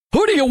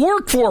Who do you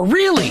work for,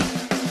 really?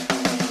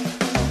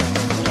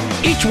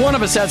 Each one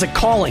of us has a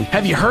calling.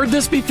 Have you heard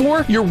this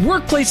before? Your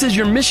workplace is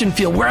your mission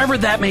field, wherever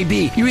that may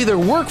be. You either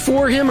work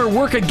for him or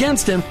work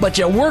against him, but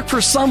you work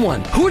for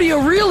someone. Who do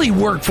you really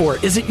work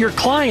for? Is it your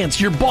clients,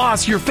 your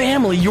boss, your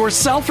family,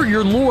 yourself, or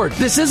your Lord?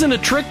 This isn't a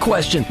trick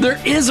question. There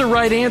is a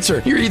right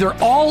answer. You're either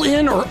all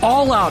in or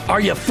all out.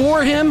 Are you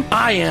for him?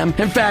 I am.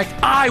 In fact,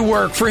 I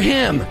work for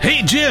him.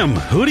 Hey, Jim,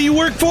 who do you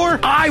work for?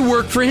 I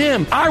work for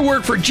him. I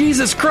work for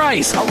Jesus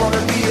Christ. I want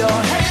to be your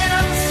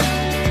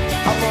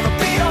hands. I want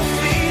to be your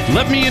feet.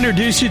 Let me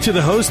introduce you to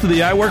the host of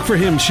the I Work For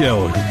Him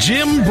show,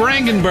 Jim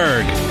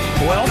Brangenberg.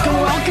 Welcome.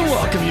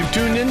 You've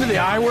tuned into the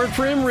I Work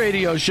For Him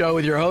radio show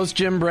with your host,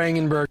 Jim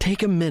Brangenberg.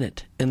 Take a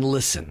minute and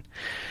listen.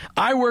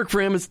 I Work For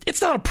Him,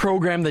 it's not a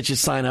program that you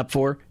sign up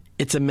for.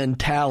 It's a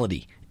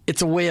mentality.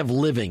 It's a way of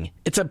living.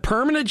 It's a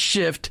permanent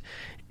shift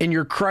in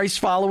your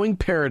Christ-following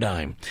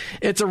paradigm.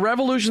 It's a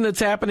revolution that's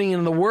happening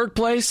in the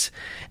workplace,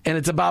 and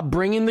it's about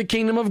bringing the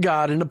kingdom of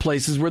God into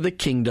places where the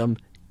kingdom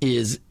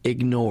is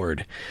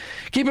ignored.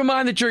 Keep in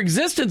mind that your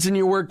existence in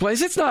your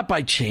workplace, it's not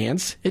by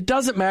chance. It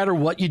doesn't matter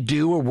what you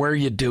do or where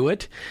you do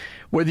it.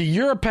 Whether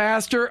you're a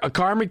pastor, a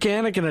car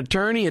mechanic, an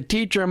attorney, a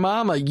teacher, a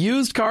mom, a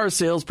used car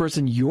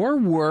salesperson, your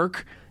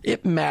work,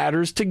 it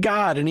matters to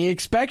God, and He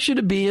expects you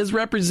to be His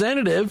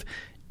representative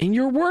in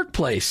your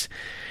workplace.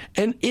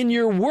 And in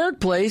your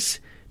workplace,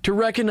 to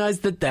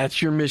recognize that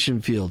that's your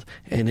mission field.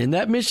 And in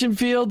that mission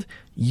field,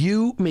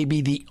 you may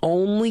be the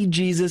only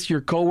Jesus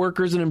your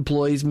coworkers and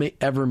employees may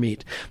ever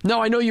meet.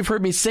 Now, I know you've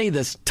heard me say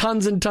this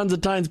tons and tons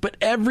of times, but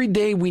every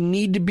day we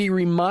need to be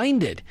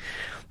reminded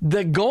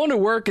that going to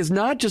work is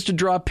not just to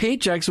draw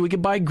paychecks so we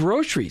can buy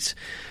groceries.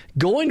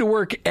 Going to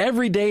work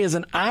every day is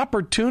an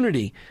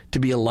opportunity to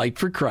be a light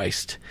for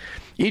Christ.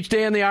 Each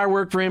day on the I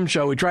Work For Him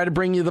show, we try to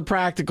bring you the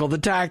practical, the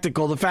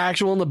tactical, the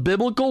factual, and the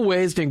biblical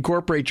ways to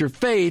incorporate your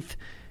faith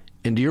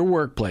into your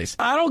workplace.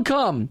 I don't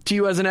come to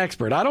you as an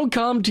expert. I don't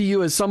come to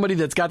you as somebody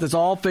that's got this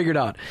all figured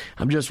out.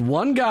 I'm just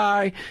one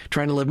guy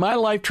trying to live my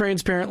life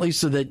transparently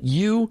so that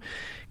you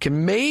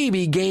can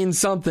maybe gain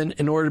something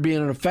in order to be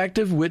an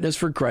effective witness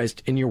for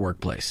Christ in your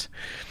workplace.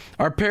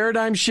 Our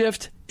paradigm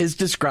shift is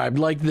described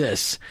like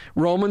this.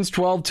 Romans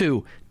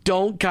 12:2.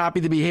 Don't copy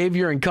the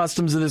behavior and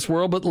customs of this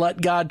world, but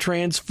let God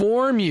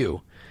transform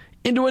you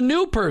into a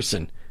new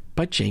person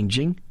by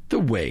changing the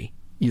way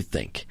you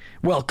think.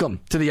 Welcome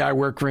to the I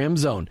Work For Him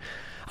zone.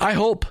 I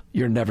hope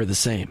you're never the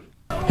same.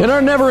 In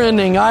our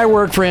never-ending I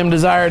Work For Him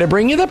desire to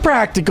bring you the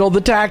practical,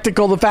 the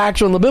tactical, the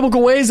factual, and the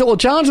biblical ways that will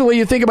challenge the way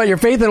you think about your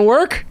faith and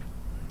work,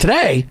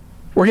 today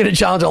we're going to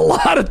challenge a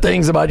lot of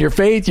things about your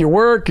faith, your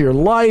work, your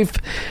life,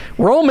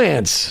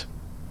 romance,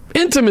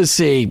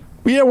 intimacy.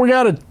 Yeah, we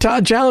got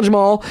to challenge them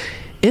all.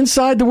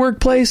 Inside the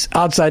workplace,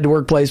 outside the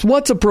workplace,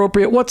 what's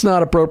appropriate, what's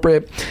not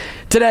appropriate.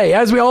 Today,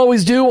 as we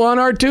always do on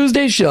our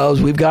Tuesday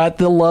shows, we've got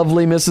the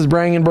lovely Mrs.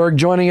 Brangenberg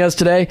joining us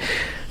today,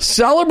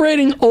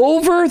 celebrating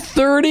over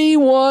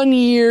 31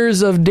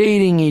 years of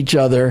dating each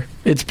other.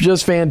 It's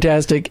just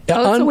fantastic.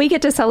 Oh, so we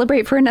get to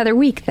celebrate for another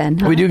week then,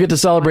 huh? We do get to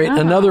celebrate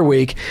another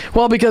week.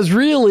 Well, because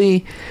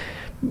really,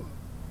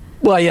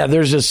 well, yeah,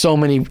 there's just so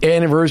many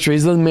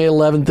anniversaries. The May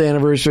 11th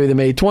anniversary, the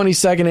May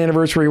 22nd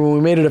anniversary when we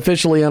made it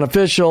officially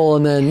unofficial,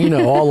 and then, you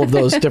know, all of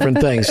those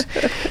different things.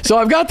 So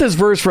I've got this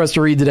verse for us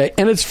to read today,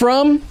 and it's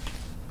from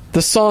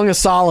the Song of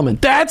Solomon.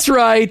 That's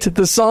right,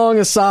 the Song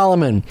of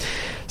Solomon.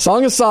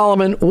 Song of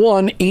Solomon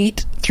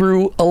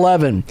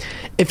 1:8-11.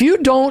 If you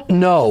don't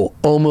know,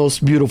 O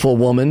most beautiful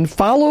woman,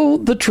 follow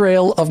the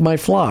trail of my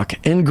flock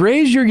and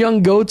graze your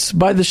young goats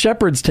by the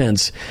shepherd's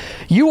tents.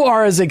 You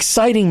are as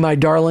exciting, my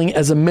darling,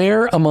 as a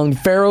mare among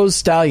Pharaoh's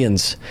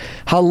stallions.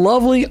 How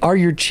lovely are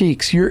your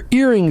cheeks. Your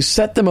earrings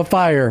set them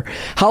afire.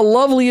 How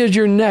lovely is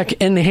your neck,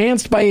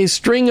 enhanced by a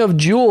string of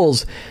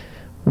jewels.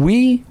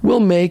 We will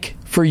make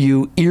for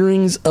you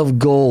earrings of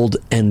gold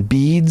and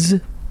beads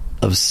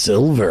of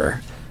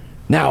silver.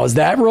 Now, is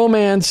that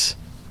romance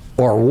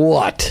or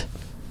what?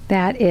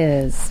 That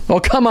is. Oh,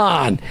 come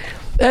on.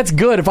 That's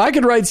good. If I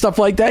could write stuff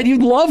like that,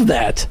 you'd love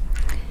that.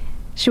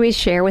 Should we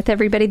share with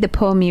everybody the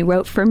poem you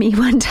wrote for me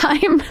one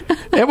time?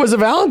 It was a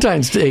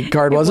Valentine's Day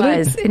card, wasn't it? It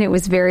was, and it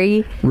was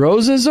very...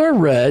 Roses are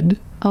red,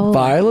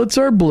 violets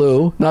are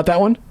blue. Not that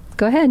one?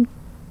 Go ahead.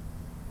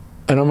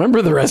 I don't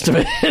remember the rest of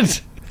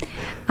it.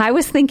 I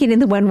was thinking in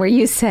the one where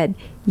you said,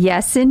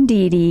 yes,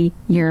 indeedy,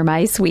 you're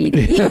my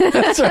sweetie.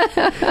 That's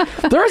right.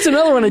 There was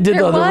another one I did,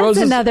 though. There was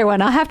roses. Another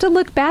one. I'll have to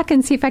look back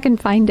and see if I can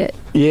find it.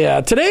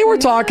 Yeah. Today we're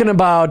talking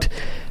about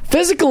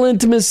physical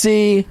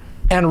intimacy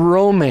and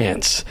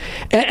romance.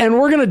 And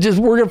we're going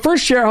to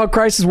first share how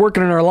Christ is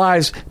working in our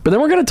lives, but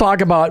then we're going to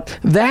talk about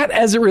that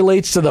as it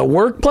relates to the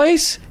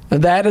workplace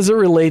and that as it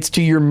relates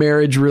to your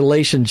marriage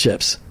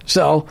relationships.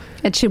 So,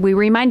 and should we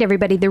remind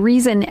everybody, the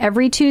reason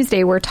every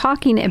Tuesday we're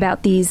talking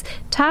about these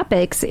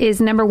topics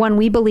is, number one,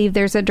 we believe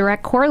there's a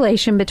direct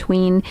correlation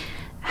between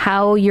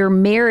how your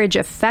marriage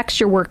affects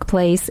your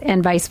workplace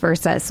and vice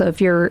versa. So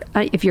if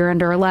you're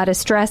under a lot of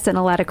stress and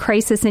a lot of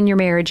crisis in your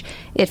marriage,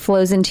 it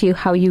flows into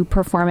how you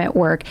perform at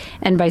work,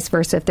 and vice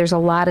versa. If there's a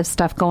lot of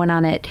stuff going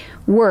on at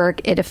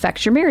work, it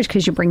affects your marriage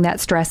because you bring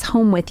that stress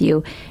home with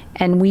you.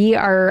 And we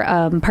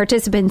are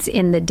participants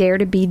in the Dare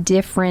to Be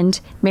Different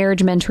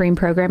marriage mentoring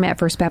program at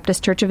First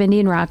Baptist Church of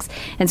Indian Rocks.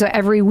 And so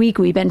every week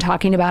we've been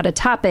talking about a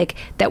topic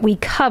that we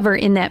cover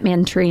in that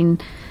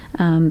mentoring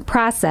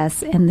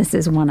process, and this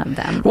is one of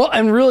them. Well,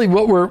 and really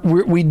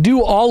we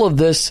do all of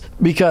this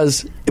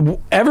because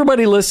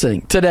everybody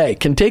listening today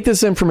can take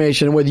this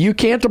information, and whether you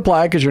can't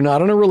apply because you're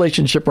not in a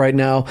relationship right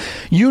now,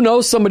 you know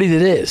somebody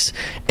that is.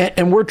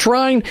 And we're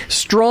trying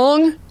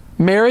strong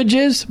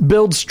marriages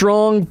build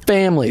strong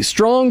families.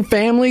 Strong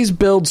families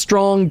build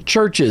strong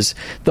churches,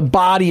 the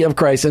body of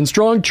Christ. And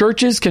strong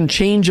churches can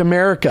change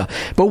America.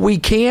 But we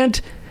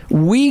can't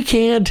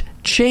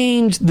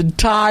change the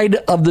tide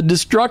of the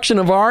destruction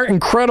of our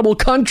incredible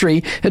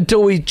country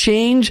until we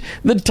change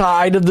the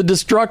tide of the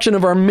destruction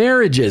of our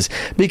marriages,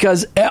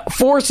 because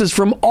forces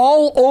from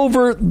all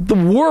over the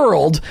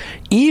world,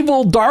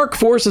 evil, dark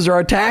forces, are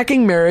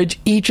attacking marriage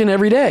each and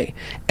every day.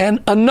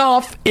 And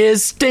enough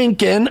is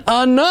stinking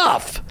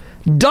enough.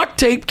 Duct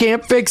tape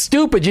can't fix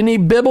stupid. You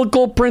need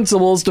biblical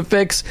principles to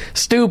fix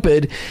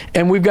stupid.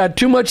 And we've got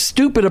too much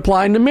stupid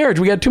applying to marriage.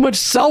 We got too much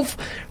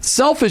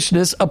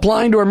selfishness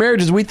applying to our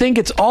marriages. We think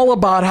it's all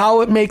about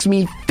how it makes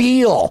me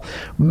feel.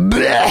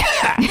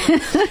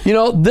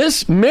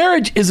 This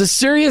marriage is a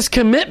serious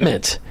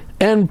commitment.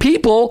 And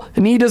people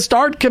need to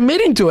start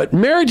committing to it.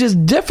 Marriage is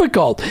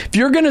difficult. If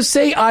you're going to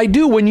say, I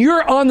do, when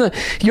you're on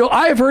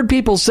I have heard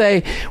people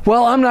say,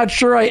 well, I'm not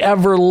sure I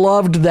ever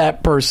loved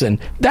that person.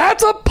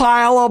 That's a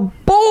pile of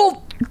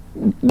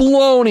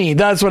baloney.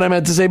 That's what I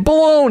meant to say.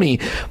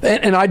 Baloney.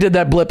 And I did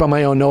that blip on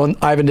my own. No one,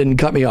 Ivan didn't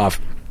cut me off.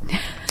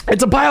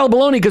 It's a pile of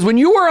baloney, because when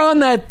you were on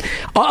that,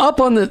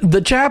 up on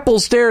the chapel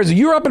stairs,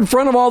 you're up in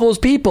front of all those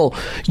people,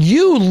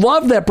 you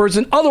love that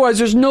person. Otherwise,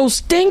 there's no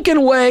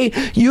stinking way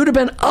you'd have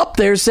been up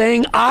there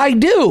saying, I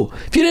do.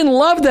 If you didn't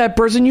love that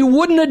person, you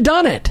wouldn't have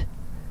done it.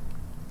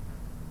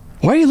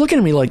 Why are you looking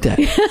at me like that?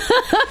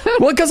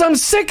 Well, because I'm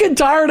sick and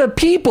tired of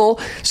people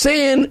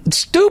saying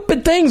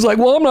stupid things like,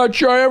 well, I'm not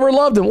sure I ever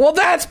loved him. Well,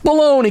 that's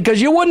baloney, because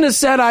you wouldn't have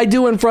said I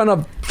do in front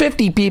of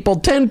 50 people,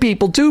 10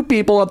 people, 2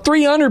 people, or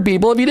 300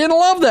 people if you didn't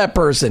love that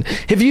person.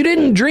 If you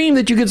didn't dream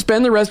that you could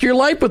spend the rest of your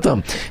life with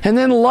them. And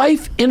then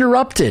life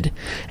interrupted.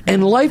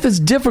 And life is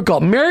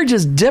difficult. Marriage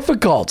is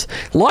difficult.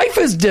 Life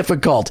is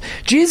difficult.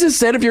 Jesus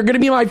said, if you're going to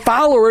be my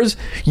followers,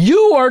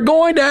 you are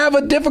going to have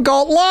a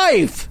difficult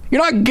life.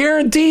 You're not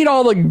guaranteed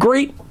all the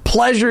great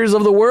pleasures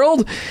of the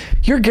world.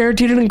 You're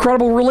guaranteed an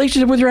incredible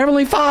relationship with your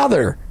Heavenly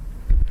Father.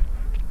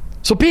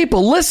 So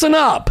people, listen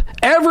up.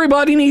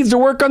 Everybody needs to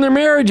work on their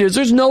marriages.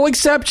 There's no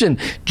exception.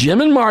 Jim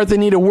and Martha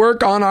need to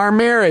work on our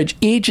marriage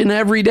each and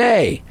every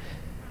day.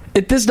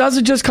 This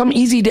doesn't just come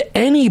easy to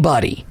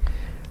anybody.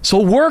 So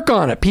work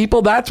on it,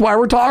 people. That's why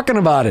we're talking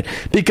about it.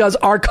 Because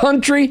our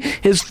country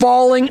is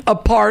falling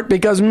apart,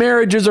 because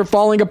marriages are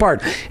falling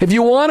apart. If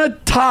you want to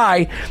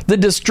tie the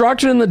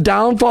destruction and the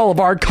downfall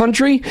of our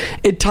country,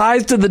 it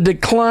ties to the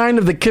decline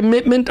of the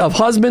commitment of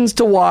husbands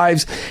to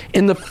wives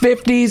in the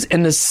 50s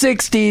and the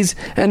 60s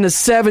and the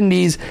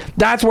 70s.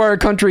 That's why our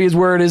country is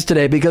where it is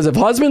today. Because if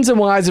husbands and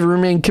wives have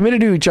remained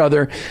committed to each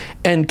other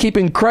and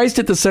keeping Christ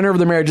at the center of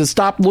their marriage and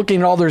stopped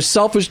looking at all their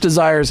selfish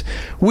desires,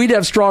 we'd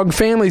have strong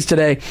families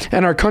today,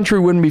 and our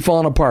country wouldn't be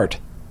falling apart.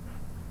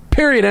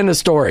 Period. End of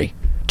story.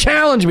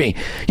 Challenge me.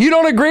 You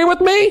don't agree with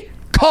me?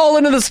 Call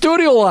into the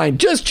studio line.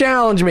 Just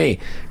challenge me.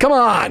 Come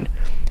on.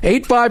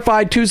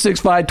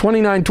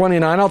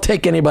 855-265-2929. I'll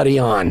take anybody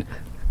on.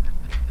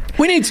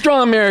 We need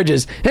strong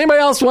marriages. Anybody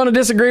else want to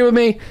disagree with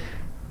me?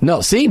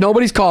 No. See?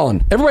 Nobody's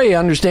calling. Everybody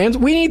understands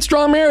we need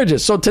strong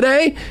marriages. So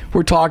today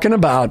we're talking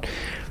about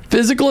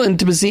physical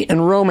intimacy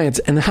and romance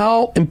and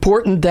how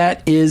important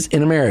that is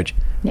in a marriage.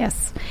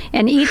 Yes.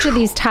 And each of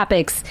these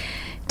topics,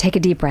 take a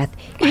deep breath.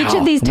 Each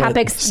of these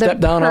topics, the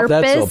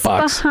purpose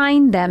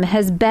behind them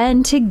has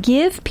been to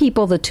give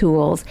people the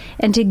tools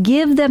and to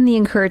give them the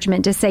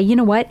encouragement to say, you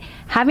know what,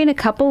 having a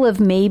couple of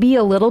maybe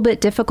a little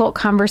bit difficult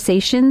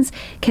conversations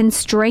can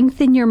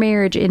strengthen your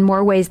marriage in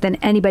more ways than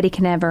anybody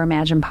can ever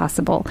imagine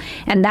possible.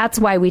 And that's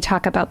why we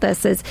talk about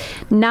this, is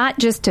not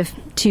just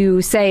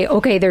to say,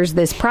 okay, there's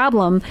this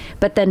problem,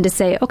 but then to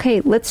say, okay,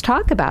 let's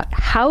talk about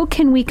how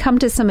can we come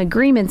to some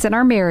agreements in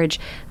our marriage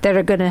that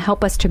are going to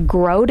help us to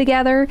grow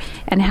together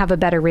and have a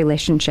better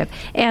relationship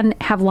and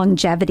have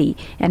longevity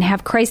and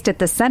have Christ at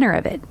the center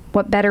of it.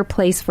 What better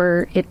place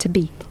for it to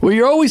be? Well,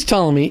 you're always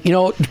telling me,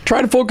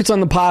 try to focus on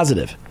the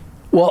positive.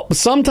 Well,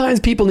 sometimes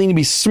people need to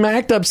be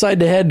smacked upside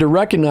the head to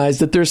recognize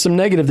that there's some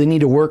negative they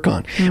need to work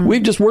on. Mm.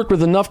 We've just worked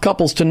with enough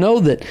couples to know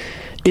that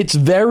it's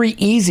very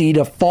easy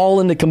to fall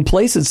into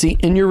complacency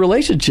in your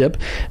relationship.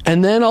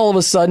 And then all of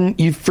a sudden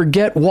you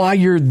forget why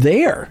you're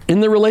there in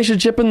the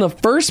relationship in the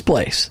first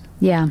place.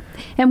 Yeah.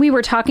 And we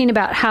were talking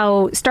about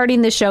how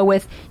starting the show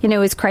with,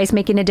 is Christ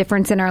making a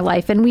difference in our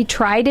life? And we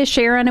try to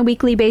share on a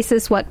weekly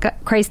basis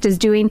what Christ is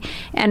doing.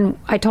 And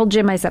I told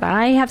Jim, I said,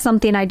 I have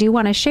something I do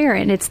want to share.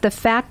 And it's the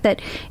fact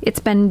that it's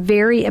been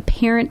very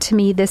apparent to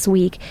me this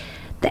week.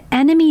 The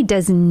enemy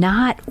does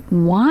not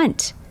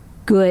want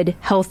good,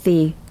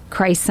 healthy,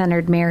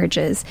 Christ-centered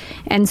marriages.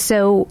 And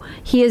so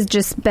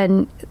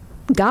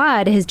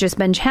God has just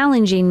been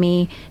challenging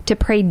me to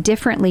pray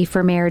differently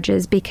for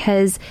marriages,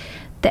 because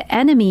the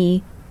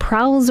enemy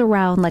prowls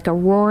around like a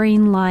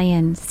roaring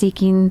lion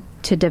seeking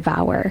to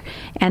devour.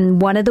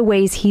 And one of the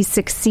ways he's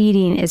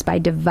succeeding is by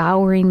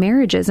devouring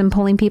marriages and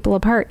pulling people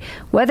apart,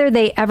 whether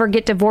they ever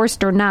get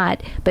divorced or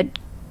not, but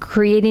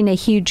creating a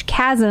huge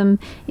chasm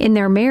in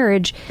their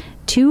marriage.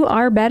 Two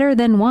are better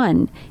than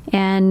one,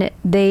 and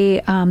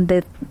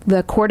the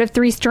cord of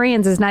 3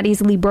 strands is not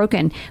easily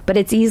broken, but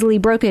it's easily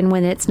broken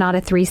when it's not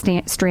a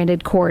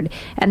 3-stranded cord.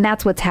 And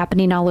that's what's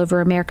happening all over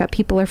America.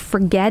 People are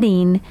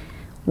forgetting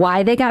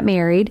why they got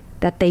married,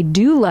 that they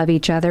do love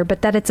each other,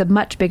 but that it's a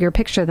much bigger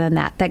picture than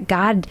that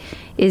God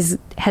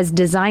has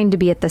designed to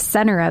be at the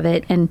center of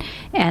it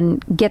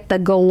and get the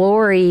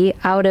glory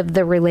out of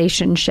the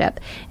relationship.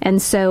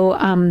 And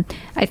so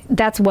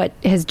that's what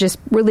has just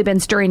really been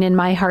stirring in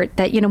my heart,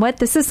 that,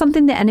 this is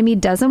something the enemy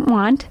doesn't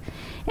want.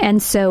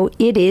 And so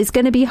it is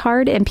going to be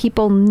hard, and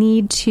people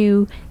need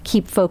to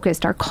keep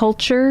focused. Our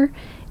culture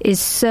is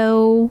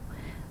so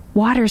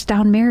waters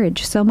down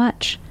marriage so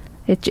much.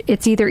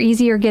 It's either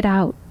easy or get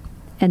out.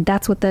 And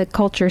that's what the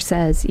culture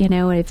says,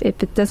 if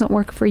it doesn't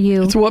work for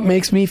you. It's what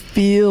makes me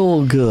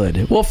feel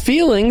good. Well,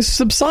 feelings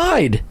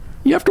subside.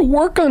 You have to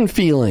work on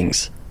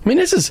feelings. I mean,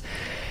 this is,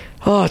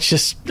 it's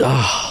just,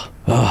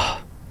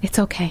 It's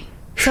okay.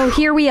 So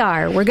here we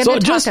are. We're going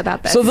to talk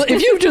about this. So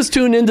if you've just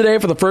tuned in today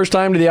for the first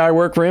time to the I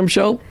Work For Him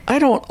show, I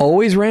don't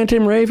always rant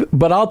and rave,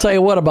 but I'll tell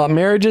you what about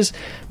marriages.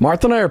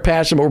 Martha and I are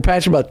passionate, but we're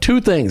passionate about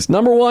 2 things.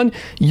 Number one,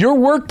 your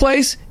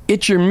workplace,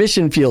 it's your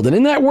mission field. And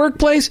in that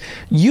workplace,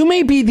 you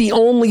may be the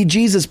only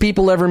Jesus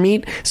people ever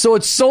meet. So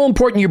it's so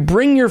important you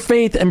bring your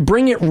faith and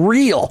bring it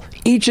real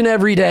each and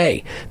every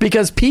day,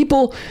 because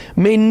people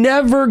may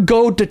never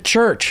go to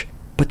church,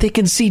 but they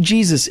can see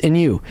Jesus in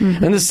you.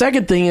 Mm-hmm. And the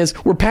second thing is,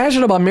 we're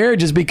passionate about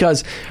marriages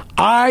because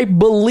I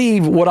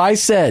believe what I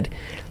said.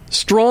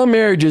 Strong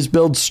marriages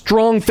build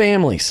strong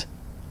families.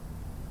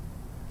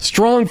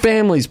 Strong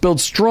families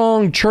build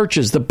strong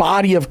churches, the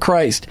body of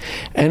Christ.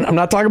 And I'm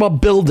not talking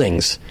about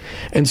buildings.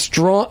 And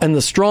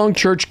the strong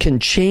church can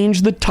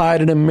change the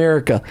tide in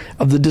America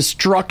of the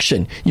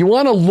destruction. You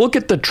want to look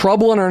at the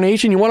trouble in our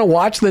nation? You want to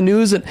watch the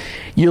news and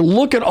you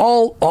look at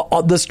all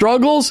the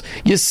struggles?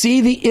 You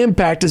see the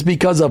impact is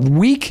because of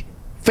weak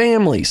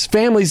families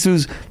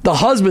whose the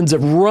husbands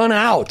have run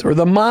out, or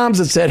the moms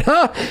have said,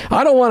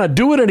 I don't want to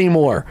do it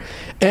anymore.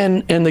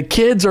 And the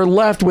kids are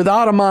left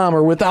without a mom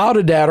or without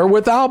a dad or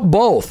without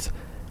both.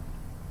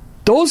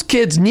 Those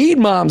kids need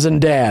moms and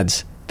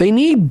dads. They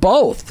need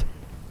both.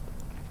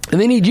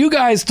 And they need you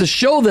guys to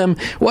show them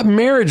what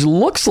marriage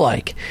looks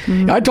like.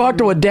 Mm-hmm. I talked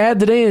to a dad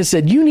today and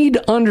said, you need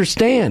to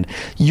understand,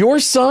 your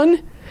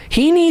son,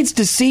 he needs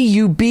to see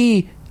you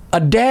be a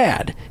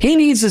dad. He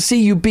needs to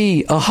see you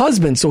be a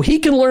husband so he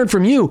can learn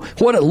from you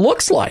what it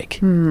looks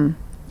like.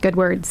 Good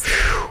words.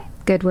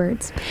 Good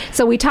words.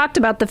 So we talked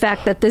about the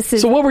fact that this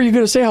is... So what were you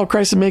going to say, how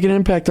Christ is making an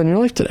impact on your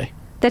life today?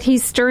 That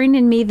he's stirring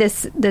in me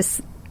this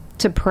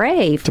to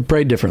pray. To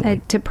pray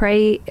differently. To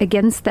pray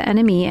against the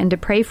enemy, and to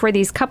pray for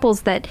these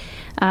couples that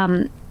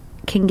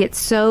can get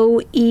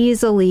so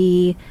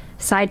easily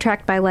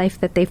sidetracked by life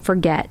that they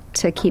forget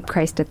to keep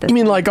Christ at the You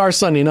mean like our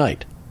Sunday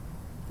night?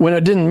 When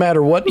it didn't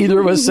matter what either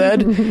of us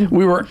said,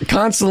 we were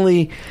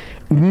constantly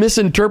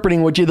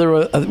misinterpreting what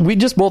we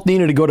just both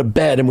needed to go to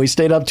bed, and we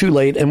stayed up too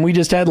late, and we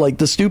just had like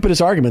the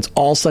stupidest arguments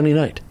all Sunday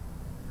night.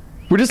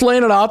 We're just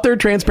laying it out there,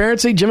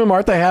 transparency. Jim and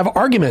Martha have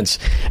arguments,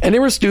 and they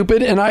were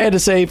stupid, and I had to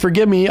say,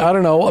 forgive me, I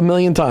don't know,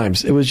 1,000,000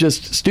 times. It was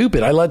just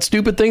stupid. I let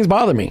stupid things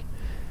bother me.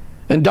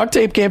 And duct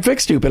tape can't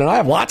fix stupid, and I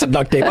have lots of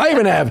duct tape. I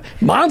even have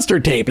monster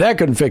tape. That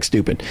couldn't fix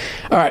stupid.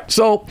 All right,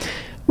 so...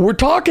 we're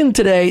talking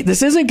today,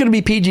 this isn't going to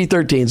be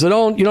PG-13,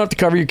 so you don't have to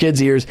cover your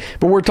kids' ears,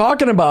 but we're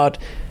talking about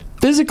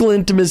physical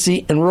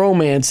intimacy and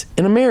romance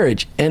in a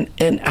marriage and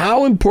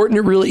how important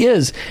it really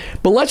is.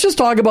 But let's just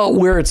talk about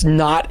where it's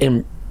not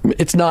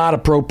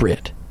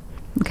appropriate.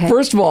 Okay.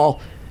 First of all,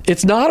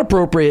 it's not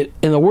appropriate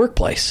in the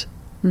workplace.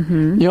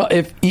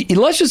 Mm-hmm.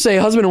 Let's just say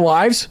husband and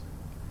wives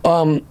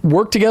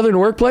work together in the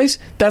workplace,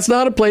 that's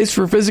not a place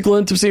for physical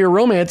intimacy or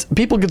romance.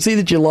 People can see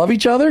that you love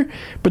each other,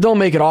 but don't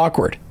make it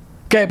awkward.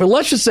 Okay, but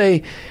let's just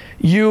say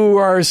you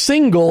are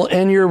single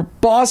and your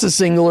boss is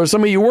single or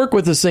somebody you work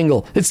with is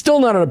single. It's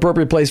still not an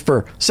appropriate place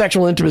for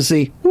sexual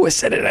intimacy. Ooh, I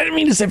said it. I didn't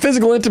mean to say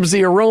physical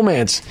intimacy or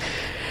romance.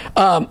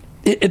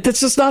 It's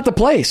just not the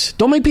place.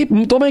 Don't make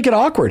it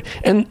awkward.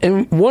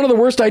 And one of the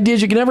worst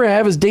ideas you can ever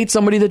have is date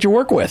somebody that you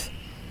work with.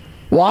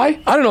 Why?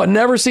 I don't know. It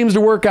never seems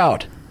to work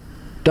out.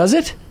 Does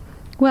it?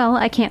 Well,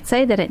 I can't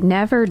say that it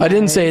never does. I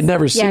didn't say it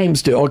never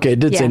seems to. Okay, it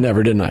did say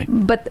never, didn't I?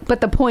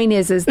 But the point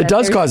is that it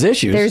does cause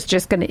issues. There's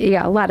just going to,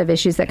 a lot of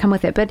issues that come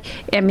with it. But,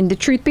 I mean, the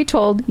truth be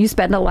told, you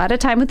spend a lot of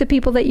time with the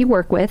people that you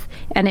work with,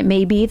 and it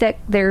may be that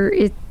there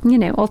is,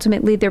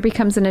 ultimately there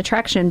becomes an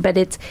attraction. But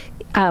it's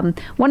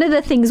one of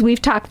the things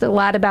we've talked a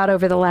lot about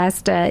over the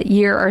last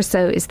year or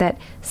so is that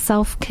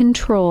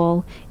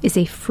self-control is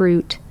a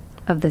fruit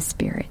of the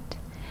Spirit.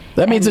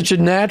 That means it should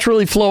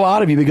naturally flow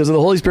out of you because of the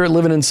Holy Spirit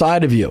living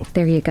inside of you.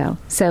 There you go.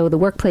 So the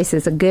workplace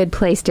is a good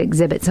place to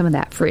exhibit some of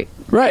that fruit.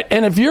 Right.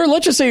 And if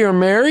let's just say you're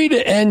married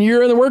and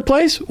you're in the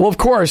workplace, well, of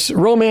course,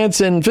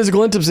 romance and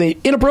physical intimacy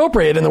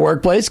inappropriate in the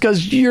workplace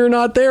because you're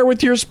not there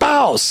with your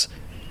spouse.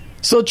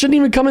 So it shouldn't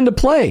even come into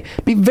play.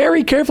 Be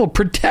very careful.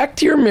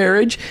 Protect your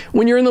marriage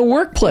when you're in the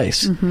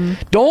workplace. Mm-hmm.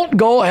 Don't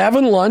go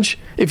having lunch.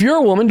 If you're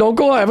a woman, don't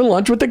go having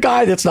lunch with a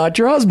guy that's not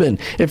your husband.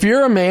 If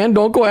you're a man,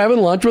 don't go having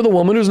lunch with a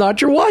woman who's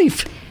not your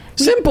wife.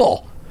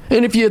 Simple.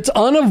 And if it's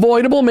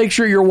unavoidable, make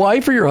sure your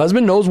wife or your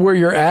husband knows where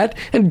you're at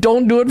and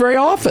don't do it very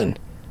often.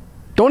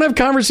 Don't have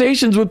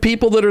conversations with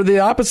people that are the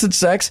opposite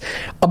sex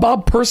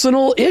about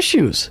personal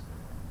issues.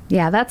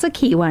 Yeah, that's a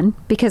key one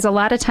because a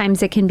lot of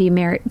times it can be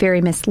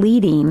very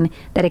misleading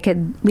that it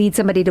could lead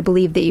somebody to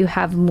believe that you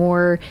have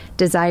more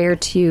desire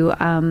to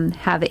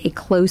have a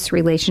close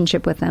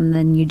relationship with them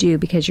than you do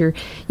because you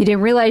didn't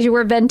realize you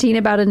were venting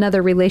about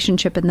another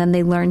relationship and then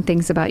they learn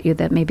things about you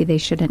that maybe they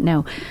shouldn't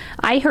know.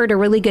 I heard a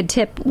really good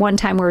tip one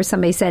time where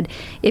somebody said,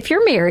 if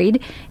you're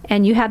married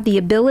and you have the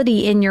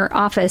ability in your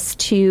office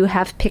to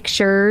have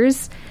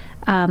pictures,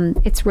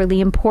 it's really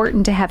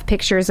important to have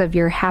pictures of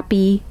your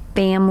happy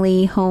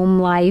family, home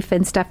life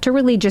and stuff to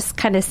really just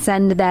kind of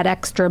send that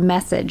extra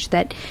message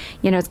that,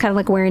 it's kind of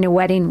like wearing a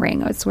wedding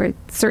ring. It's where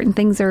certain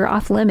things are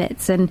off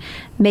limits and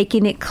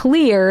making it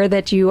clear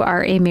that you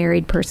are a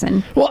married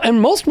person. Well, and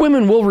most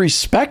women will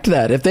respect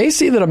that. If they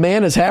see that a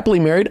man is happily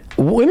married,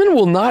 women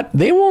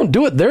they won't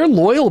do it. They're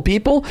loyal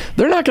people.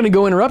 They're not going to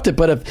go interrupt it.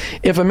 But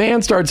if a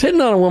man starts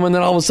hitting on a woman,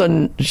 then all of a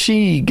sudden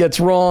she gets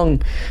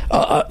wrong,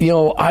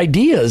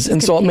 ideas.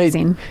 And so it may,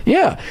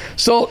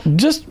 So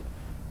just,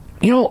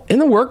 in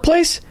the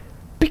workplace,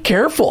 be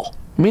careful.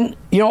 I mean,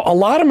 a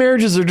lot of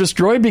marriages are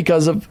destroyed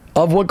because of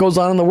what goes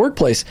on in the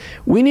workplace.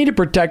 We need to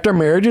protect our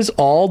marriages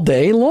all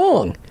day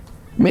long.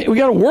 I mean, we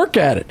got to work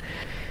at it.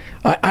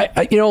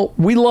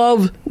 We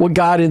love what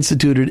God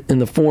instituted in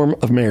the form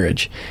of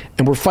marriage,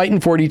 and we're fighting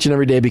for it each and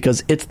every day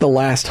because it's the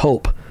last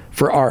hope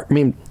for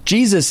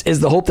Jesus is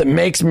the hope that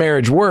makes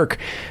marriage work.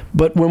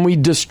 But when we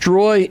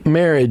destroy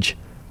marriage,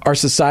 our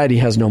society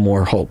has no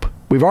more hope.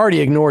 We've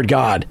already ignored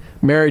God.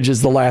 Marriage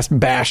is the last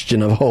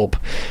bastion of hope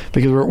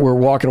because we're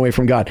walking away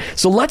from God.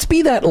 So let's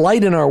be that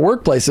light in our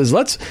workplaces.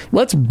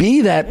 Let's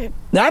be that.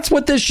 That's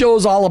what this show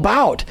is all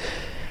about.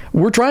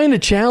 We're trying to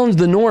challenge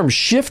the norm,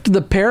 shift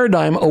the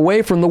paradigm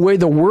away from the way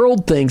the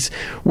world thinks.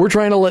 We're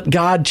trying to let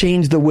God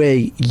change the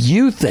way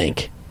you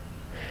think.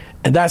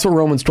 And that's what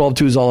Romans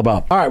 12:2 is all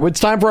about. All right, well,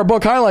 it's time for our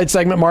book highlight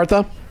segment,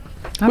 Martha.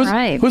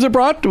 Who's it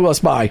brought to us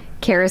by?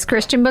 Charis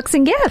Christian Books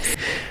and Gifts.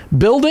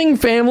 Building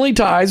Family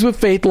Ties with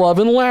Faith, Love,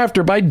 and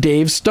Laughter by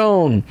Dave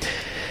Stone.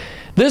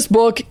 This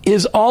book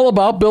is all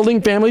about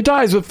building family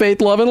ties with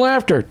faith, love, and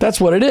laughter.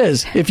 That's what it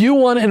is. If you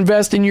want to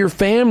invest in your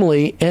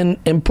family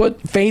and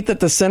put faith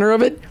at the center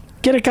of it,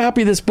 get a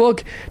copy of this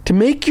book to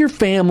make your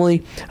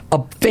family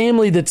a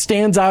family that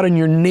stands out in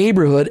your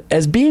neighborhood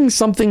as being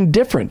something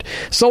different.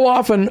 So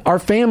often our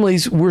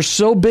families, we're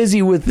so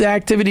busy with the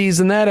activities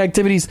and that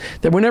activities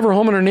that we're never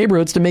home in our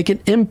neighborhoods to make an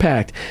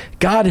impact.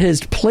 God has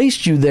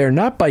placed you there,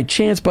 not by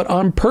chance, but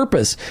on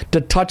purpose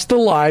to touch the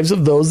lives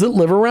of those that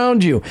live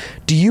around you.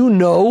 Do you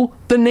know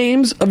the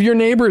names of your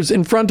neighbors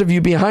in front of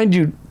you, behind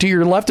you, to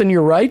your left and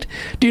your right?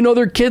 Do you know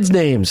their kids'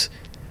 names?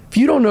 If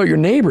you don't know your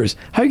neighbors,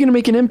 how are you going to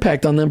make an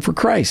impact on them for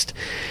Christ?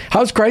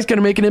 How's Christ going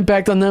to make an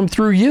impact on them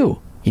through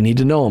you? You need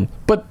to know them.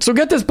 So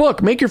get this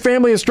book. Make your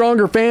family a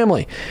stronger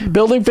family.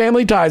 Building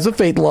Family Ties with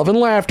Faith, Love, and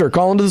Laughter.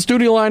 Call into the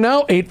studio line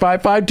now,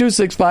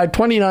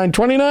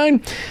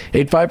 855-265-2929,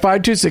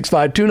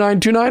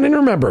 855-265-2929. And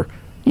remember,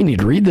 you need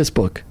to read this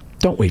book.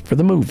 Don't wait for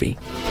the movie.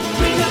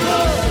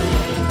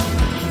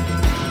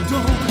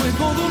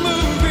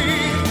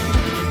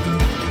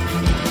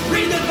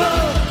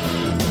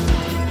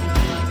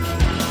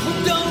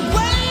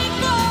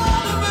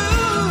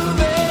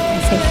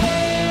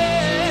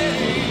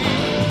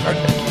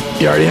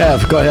 You already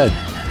have. Go ahead.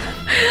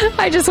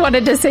 I just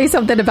wanted to say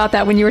something about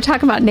that when you were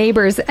talking about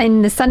neighbors.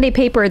 In the Sunday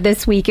paper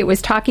this week, it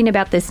was talking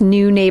about this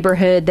new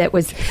neighborhood that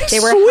was, they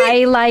were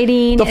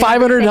highlighting. The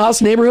 500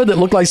 house neighborhood that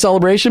looked like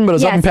Celebration, but it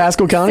was up in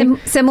Pasco County?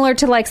 Similar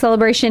to like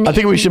Celebration. I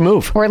think we should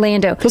move.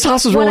 Orlando. Those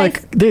houses were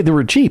they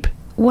were cheap.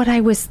 What I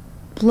was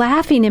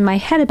laughing in my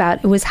head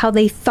about it was how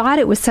they thought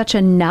it was such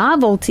a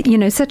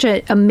novelty, such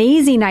an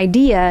amazing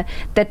idea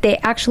that they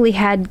actually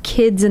had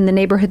kids in the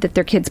neighborhood that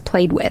their kids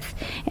played with,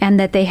 and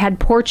that they had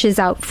porches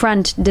out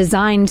front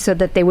designed so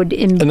that they would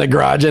in the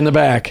garage in the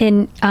back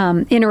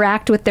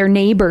interact with their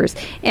neighbors.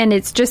 And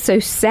it's just so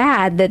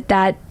sad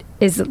that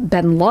has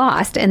been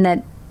lost, and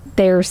that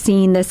they're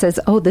seeing this as,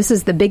 oh, this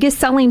is the biggest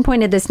selling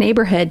point of this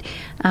neighborhood,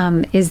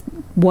 is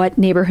what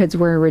neighborhoods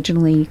were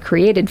originally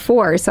created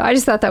for. So I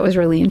just thought that was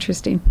really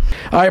interesting.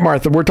 All right,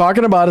 Martha, we're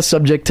talking about a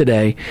subject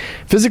today,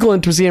 physical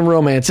intimacy and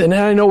romance. And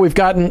I know we've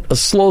gotten a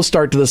slow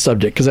start to this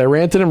subject because I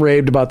ranted and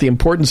raved about the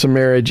importance of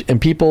marriage and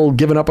people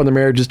giving up on the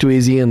marriage is too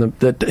easy and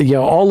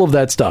all of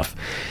that stuff.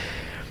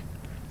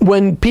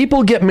 When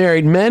people get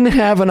married, men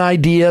have an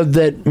idea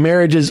that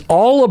marriage is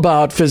all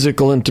about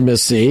physical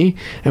intimacy,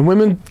 and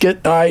women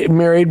get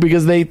married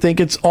because they think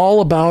it's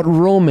all about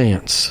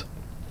romance.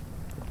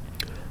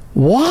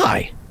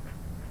 Why?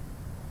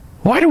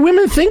 Why do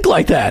women think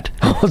like that?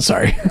 Oh,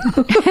 sorry.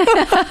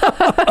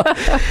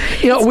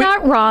 It's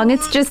not wrong.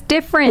 It's just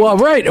different. Well,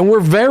 right. And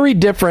we're very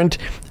different.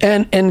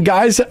 And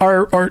guys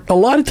are a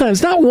lot of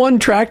times not one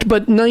tracked,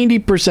 but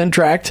 90%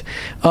 tracked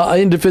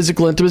into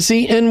physical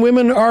intimacy. And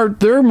women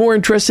they're more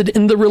interested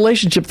in the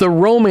relationship, the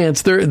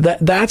romance.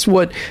 That's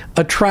what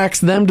attracts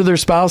them to their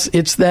spouse.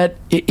 It's that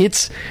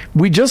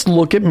we just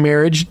look at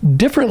marriage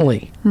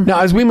differently. Mm-hmm.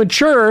 Now, as we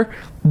mature,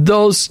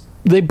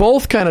 they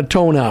both kind of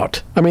tone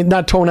out. I mean,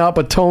 not tone out,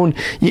 but tone.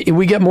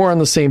 We get more on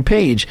the same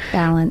page.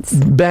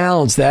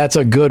 Balance. That's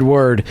a good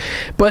word.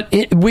 But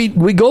we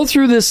go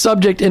through this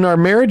subject in our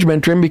marriage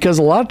mentoring because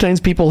a lot of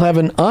times people have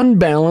an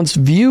unbalanced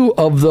view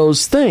of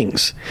those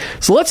things.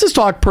 So let's just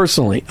talk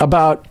personally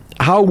about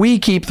how we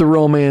keep the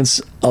romance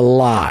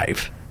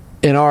alive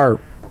in our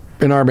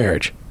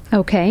marriage.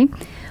 Okay.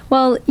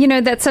 Well,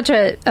 that's such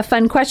a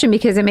fun question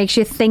because it makes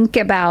you think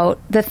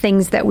about the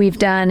things that we've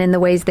done and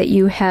the ways that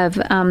you have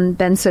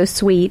been so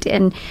sweet.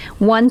 And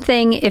one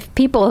thing, if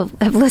people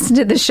have listened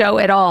to the show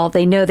at all,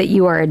 they know that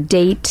you are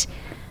a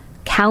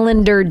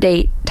calendar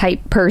date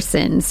type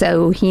person.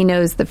 So he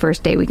knows the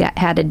first day we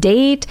had a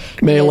date.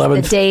 May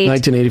 11th,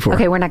 1984.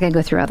 Okay, we're not going to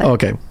go through all that.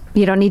 Okay.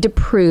 You don't need to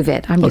prove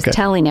it. I'm just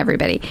telling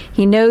everybody.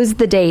 He knows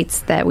the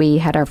dates that we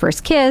had our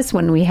first kiss,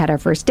 when we had our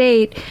first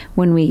date,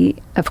 when we,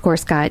 of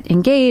course, got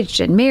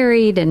engaged and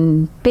married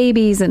and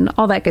babies and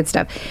all that good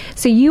stuff.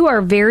 So you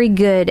are very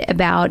good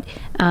about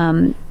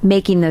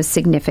making those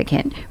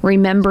significant,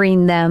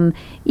 remembering them,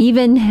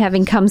 even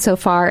having come so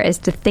far as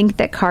to think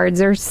that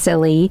cards are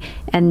silly,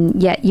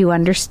 and yet you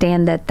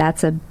understand that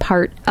that's a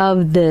part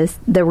of the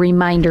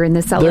reminder and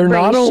the celebration.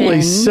 They're not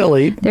only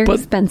silly, they're but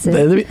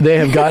expensive. They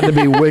have gotten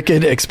to be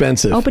wicked expensive.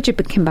 Oh, but you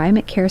can buy them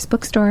at Karis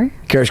Bookstore.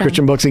 Karis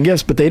Christian Books and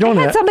Gifts, but they don't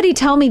have... I had somebody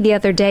tell me the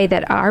other day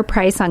that our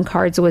price on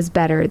cards was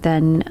better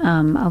than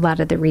a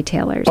lot of the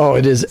retailers. Oh,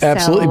 it is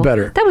absolutely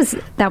better.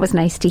 That was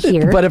nice to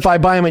hear. But if I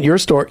buy them at your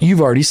store, you've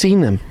already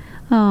seen them.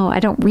 Oh, I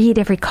don't read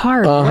every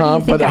card.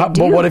 But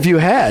what if you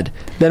had?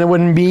 Then it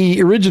wouldn't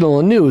be original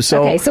and new.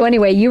 So okay. So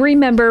anyway, you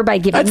remember by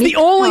giving me that's the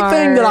only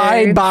thing that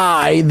I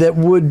buy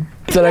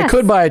that I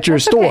could buy at your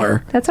store.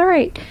 Okay. That's all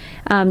right.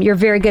 You're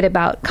very good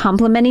about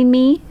complimenting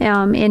me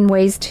in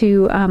ways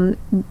to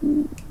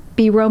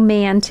be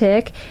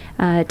romantic,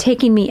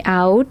 taking me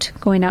out,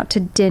 going out to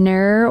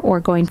dinner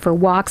or going for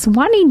walks,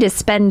 wanting to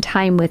spend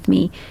time with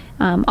me.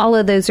 All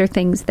of those are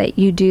things that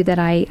you do that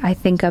I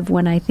think of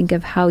when I think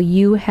of how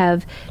you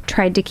have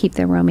tried to keep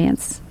the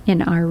romance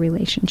in our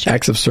relationship.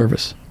 Acts of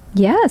service.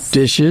 Yes.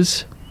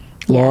 Dishes,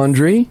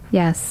 laundry.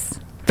 Yes.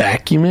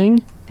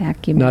 Vacuuming.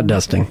 Not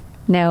dusting.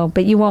 No,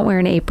 but you won't wear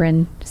an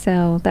apron,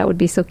 so that would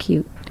be so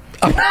cute.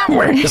 I'm not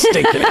wearing a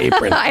stinking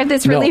apron. I have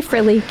this really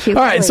frilly, cute.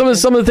 All right, some of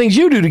the things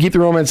you do to keep the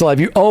romance alive.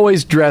 You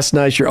always dress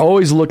nice. You're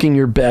always looking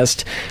your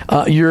best.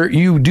 You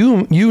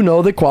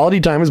know that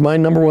quality time is my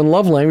number one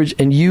love language,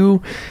 and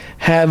you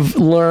have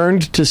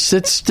learned to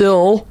sit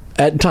still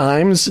at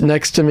times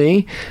next to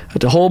me,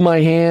 to hold my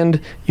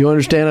hand. You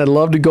understand I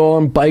love to go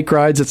on bike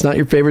rides. It's not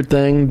your favorite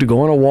thing. To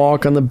go on a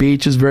walk on the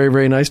beach is very,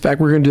 very nice. In fact,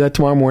 we're going to do that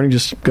tomorrow morning.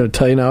 Just going to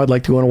tell you now, I'd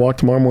like to go on a walk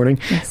tomorrow morning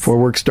before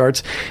work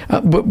starts.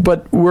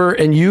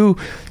 And you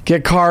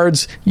get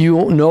cards.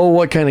 You know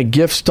what kind of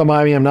gifts to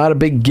buy me. I'm not a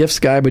big gifts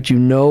guy, but you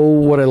know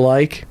what I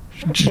like.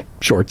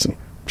 Shorts and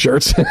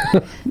shirts.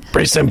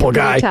 Pretty simple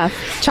guy. Very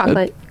tough.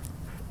 Chocolate.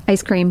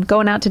 Ice cream,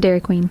 going out to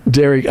Dairy Queen. I do like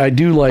Dairy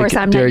Queen. Of course,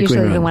 I'm not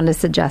usually the one to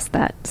suggest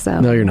that. So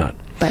no, you're not.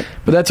 But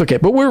that's okay.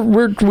 But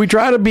we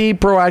try to be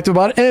proactive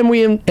about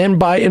it, and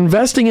by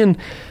investing in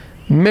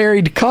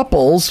married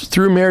couples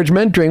through marriage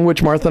mentoring,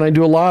 which Martha and I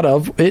do a lot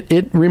of,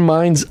 it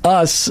reminds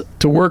us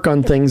to work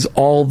on things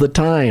all the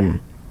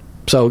time.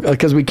 So,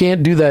 because we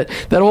can't do that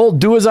whole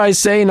do as I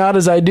say, not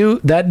as I do,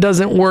 that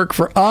doesn't work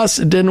for us.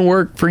 It didn't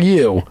work for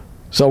you.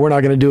 So we're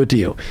not going to do it to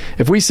you.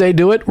 If we say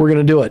do it, we're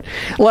going to do it.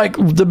 Like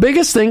the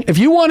biggest thing, if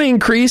you want to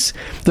increase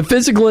the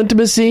physical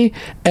intimacy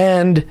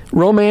and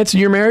romance in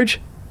your marriage,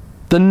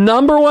 the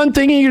number one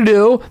thing you can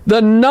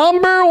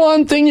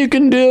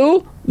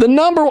do,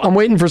 I'm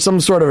waiting for some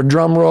sort of a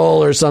drum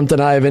roll or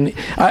something.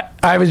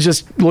 I was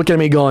just looking at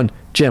me going,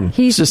 Jim,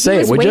 just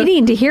say it, would you? He's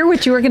waiting to hear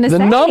what you were going to say.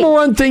 The number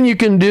one thing you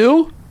can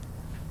do,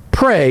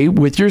 pray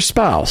with your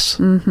spouse.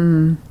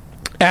 Mm-hmm.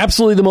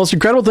 Absolutely the most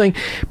incredible thing.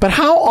 But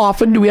how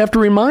often do we have to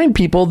remind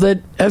people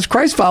that as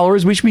Christ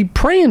followers, we should be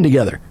praying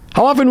together?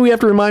 How often do we have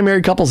to remind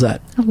married couples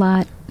that? A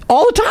lot.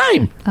 All the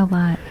time. A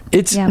lot.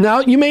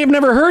 Now, you may have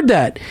never heard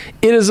that.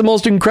 It is the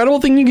most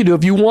incredible thing you can do.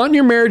 If you want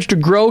your marriage to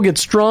grow, get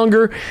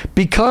stronger,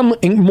 become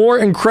more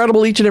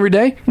incredible each and every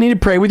day, you need to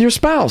pray with your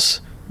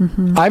spouse.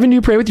 Mm-hmm. Ivan, do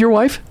you pray with your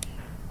wife?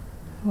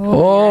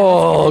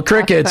 Oh,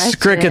 crickets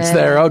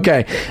there.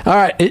 Okay. All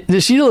right.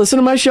 Does she listen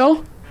to my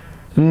show?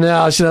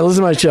 No, she doesn't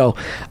listen to my show.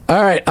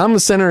 All right. I'm going to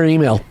send her an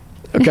email.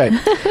 Okay.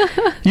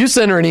 You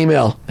send her an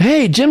email.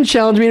 Hey, Jim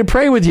challenged me to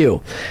pray with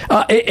you.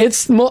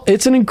 It's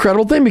an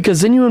incredible thing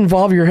because then you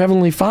involve your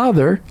Heavenly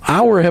Father,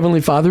 our Heavenly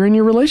Father, in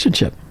your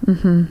relationship.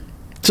 Mm-hmm.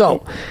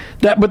 So,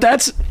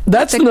 that's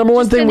the number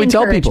one thing we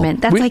tell people.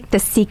 That's like the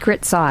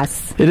secret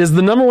sauce. It is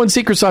the number one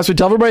secret sauce we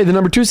tell everybody. The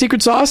number two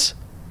secret sauce?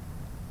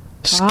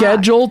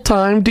 Schedule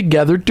time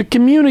together to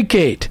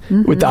communicate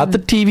without the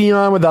TV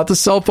on, without the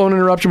cell phone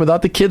interruption,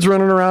 without the kids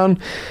running around.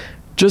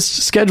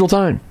 Just schedule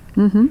time.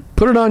 Mm-hmm.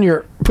 Put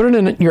it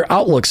in your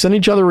Outlook. Send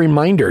each other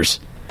reminders,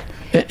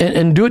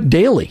 and do it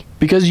daily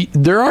because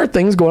there are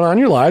things going on in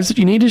your lives that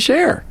you need to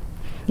share.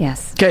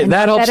 Yes. Okay,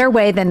 that helps. Better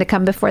way than to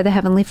come before the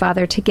Heavenly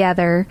Father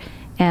together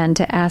and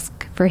to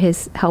ask for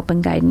His help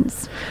and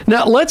guidance.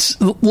 Now let's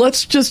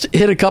just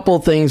hit a couple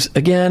of things.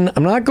 Again,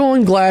 I'm not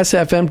going glass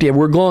half empty.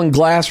 We're going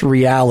glass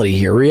reality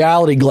here.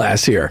 Reality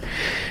glass here.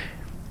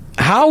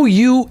 How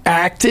you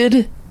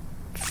acted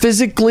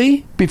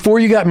physically before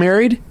you got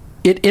married,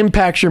 it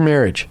impacts your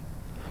marriage.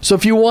 So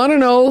if you want to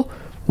know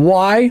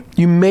why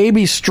you may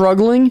be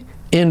struggling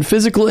in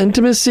physical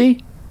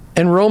intimacy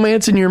and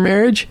romance in your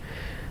marriage,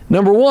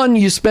 number one,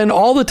 you spend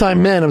all the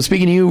time, men, I'm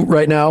speaking to you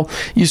right now,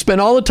 you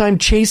spend all the time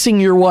chasing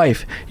your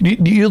wife.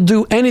 You'll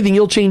do anything,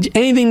 you'll change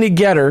anything to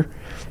get her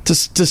to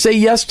say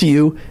yes to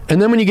you,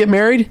 and then when you get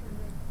married,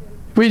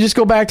 you just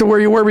go back to where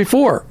you were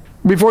before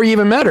you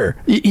even met her.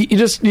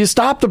 You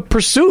stop the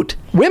pursuit.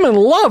 Women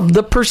love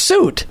the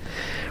pursuit.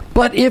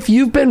 But if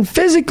you've been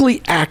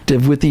physically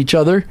active with each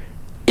other,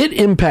 it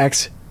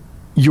impacts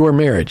your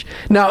marriage.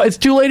 Now, it's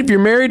too late if you're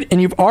married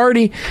and you've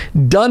already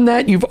done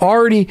that. You've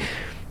already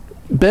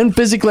been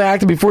physically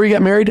active before you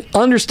got married.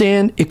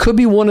 Understand, it could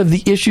be one of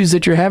the issues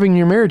that you're having in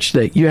your marriage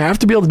today. You have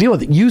to be able to deal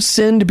with it. You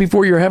sinned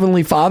before your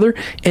Heavenly Father,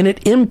 and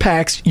it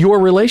impacts your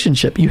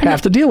relationship. You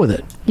have to deal with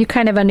it. You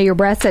kind of under your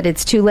breath said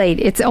it's too late.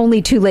 It's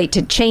only too late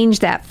to change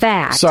that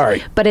fact.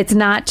 Sorry. But it's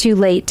not too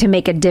late to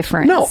make a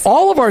difference. No,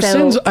 all of our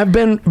sins have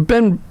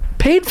been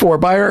paid for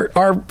by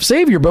our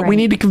Savior, but we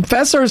need to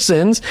confess our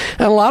sins,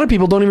 and a lot of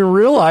people don't even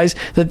realize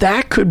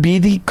that could be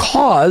the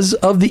cause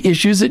of the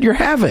issues that you're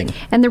having.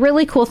 And the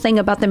really cool thing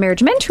about the marriage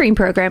mentoring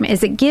program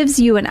is it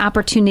gives you an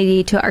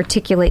opportunity to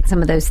articulate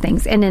some of those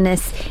things in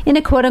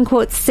a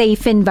quote-unquote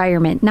safe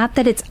environment. Not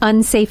that it's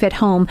unsafe at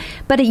home,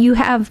 but you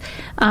have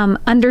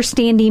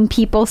understanding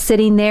people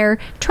sitting there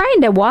trying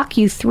to walk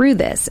you through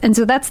this. And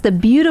so that's the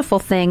beautiful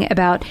thing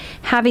about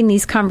having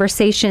these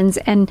conversations.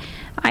 And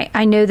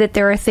I know that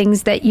there are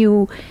things that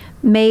you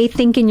may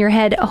think in your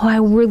head, oh, I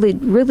really,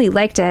 really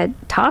like to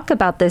talk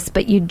about this,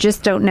 but you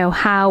just don't know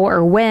how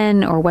or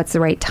when or what's the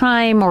right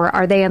time or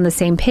are they on the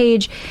same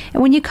page?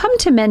 And when you come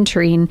to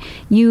mentoring,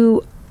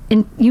 you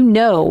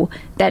know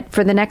that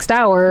for the next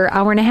hour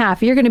and a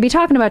half, you're going to be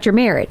talking about your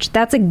marriage.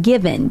 That's a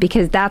given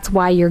because that's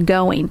why you're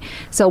going.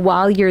 So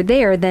while you're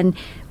there, then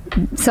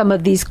some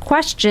of these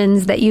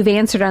questions that you've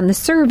answered on the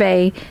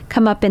survey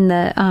come up in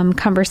the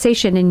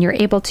conversation, and you're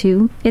able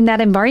to, in that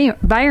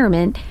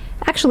environment,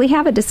 actually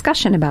have a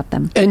discussion about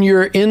them. And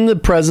you're in the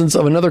presence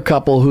of another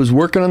couple who's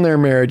working on their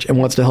marriage and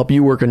wants to help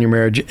you work on your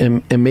marriage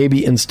and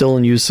maybe instill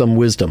in you some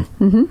wisdom.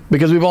 Mm-hmm.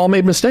 Because we've all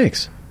made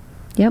mistakes.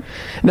 Yep.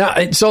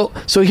 Now, so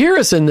hear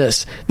us in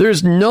this.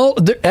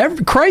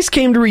 Christ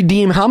came to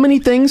redeem how many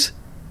things?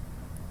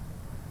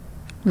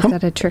 Was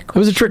that a trick question?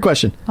 It was a trick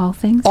question. All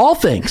things? All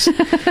things.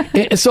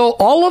 So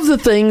all of the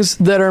things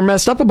that are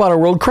messed up about our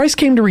world, Christ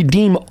came to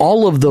redeem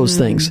all of those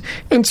things.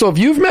 And so if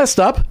you've messed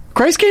up,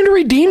 Christ came to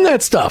redeem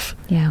that stuff.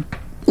 Yeah.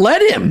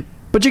 Let Him.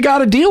 But you got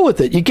to deal with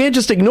it. You can't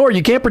just ignore it.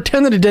 You can't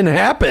pretend that it didn't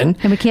happen.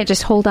 And we can't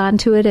just hold on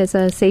to it as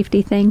a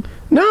safety thing?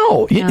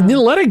 No. You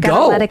let it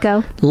go. Let it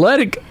go. Let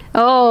it go.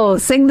 Oh,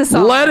 sing the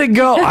song. Let it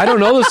go. I don't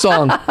know the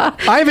song.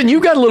 Ivan, you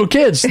got little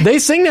kids. They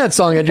sing that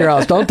song at your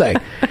house, don't they?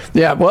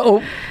 Yeah.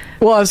 Well,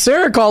 if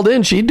Sarah called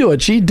in, she'd do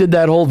it. She did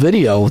that whole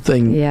video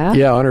thing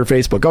on her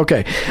Facebook.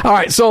 Okay. All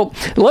right. So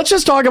let's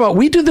just talk about,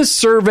 we do this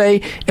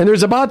survey, and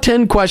there's about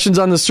 10 questions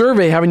on the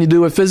survey having to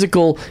do with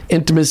physical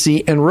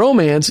intimacy and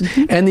romance.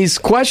 Mm-hmm. And these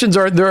questions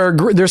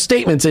they're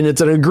statements, and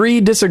it's an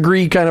agree,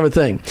 disagree kind of a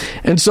thing.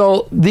 And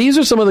so these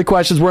are some of the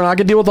questions. We're not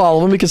going to deal with all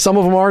of them because some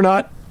of them are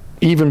not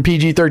even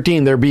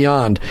PG-13. They're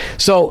beyond.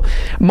 So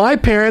my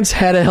parents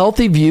had a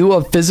healthy view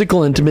of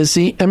physical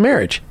intimacy and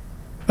marriage.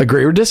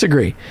 Agree or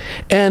disagree?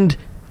 And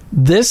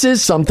this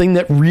is something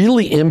that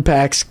really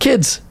impacts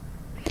kids.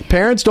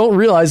 Parents don't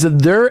realize that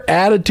their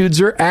attitudes,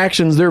 their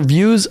actions, their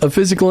views of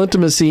physical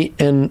intimacy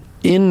and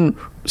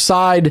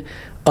inside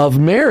of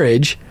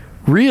marriage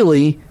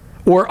really,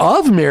 or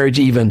of marriage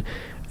even,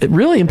 it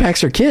really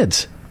impacts their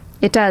kids.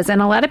 It does.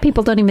 And a lot of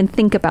people don't even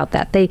think about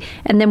that.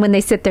 And then when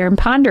they sit there and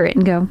ponder it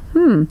and go,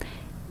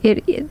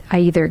 I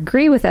either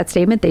agree with that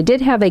statement, they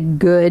did have a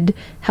good,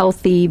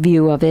 healthy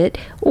view of it,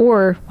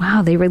 or,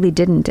 wow, they really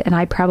didn't. And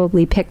I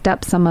probably picked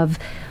up some of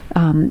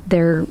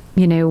their,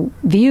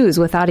 views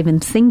without even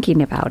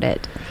thinking about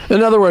it.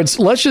 In other words,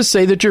 let's just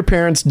say that your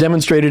parents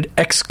demonstrated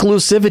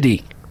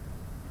exclusivity.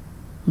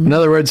 In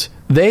other words,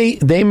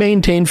 they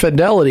maintained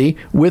fidelity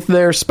with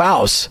their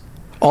spouse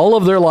all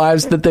of their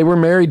lives that they were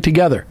married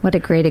together. What a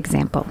great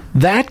example.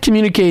 That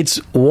communicates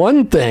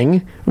one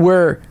thing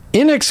where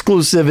in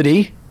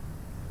exclusivity,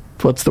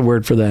 what's the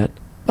word for that?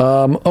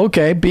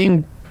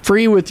 Being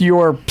free with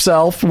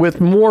yourself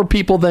with more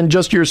people than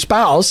just your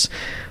spouse,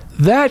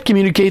 that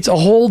communicates a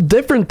whole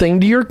different thing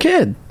to your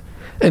kid.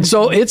 And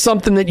so it's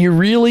something that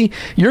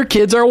your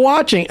kids are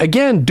watching.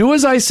 Again, do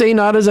as I say,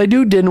 not as I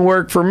do. Didn't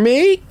work for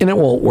me, and it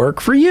won't work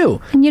for you.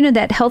 And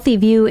that healthy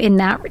view in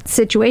that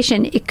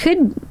situation, it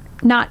could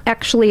not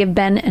actually have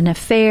been an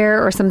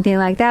affair or something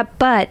like that,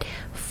 but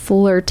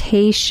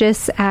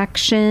flirtatious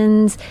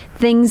actions,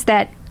 things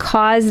that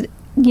cause,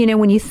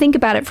 when you think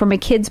about it from a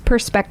kid's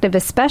perspective,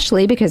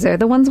 especially because they're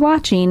the ones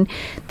watching,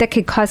 that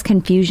could cause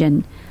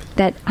confusion.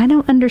 That I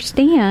don't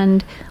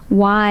understand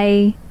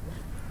why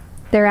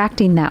they're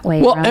acting that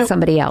way around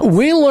somebody else.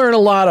 We learn a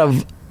lot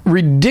of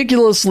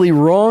ridiculously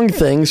wrong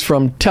things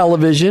from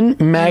television,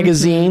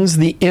 magazines,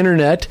 the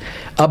internet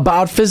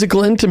about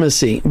physical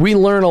intimacy. We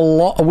learn a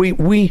lot.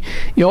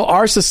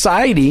 Our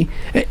society,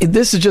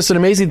 this is just an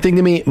amazing thing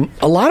to me.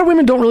 A lot of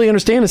women don't really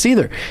understand this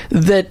either.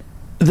 That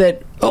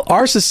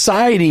our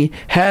society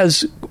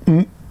has,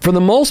 for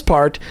the most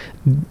part,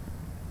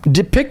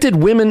 depicted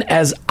women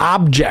as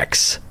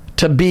objects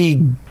to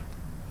be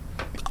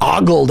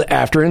ogled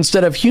after,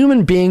 instead of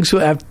human beings who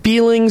have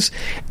feelings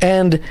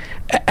and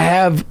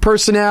have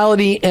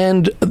personality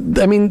and,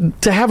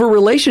 to have a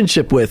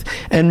relationship with.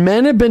 And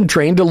men have been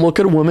trained to look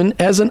at a woman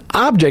as an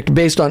object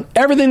based on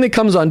everything that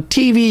comes on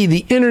TV,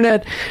 the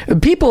internet.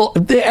 People,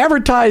 they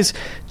advertise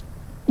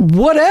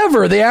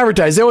whatever they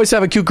advertise. They always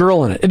have a cute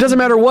girl in it. It doesn't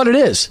matter what it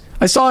is.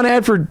 I saw an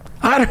ad for,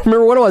 I don't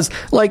remember what it was,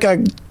 like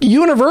a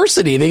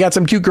university. They got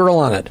some cute girl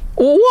on it.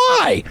 Well,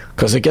 why?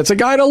 Because it gets a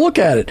guy to look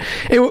at it.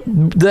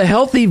 The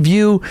healthy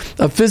view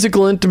of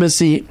physical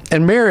intimacy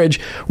and marriage,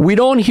 we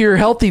don't hear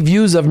healthy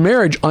views of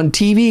marriage on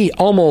TV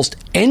almost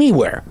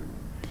anywhere.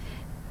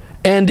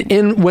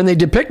 And when they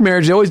depict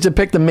marriage, they always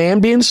depict the man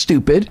being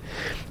stupid.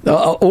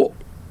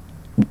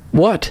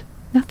 What?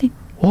 Nothing.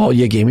 Oh,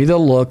 you gave me the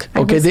look.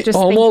 Okay, they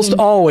almost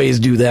always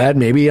do that.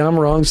 Maybe I'm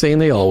wrong saying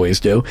they always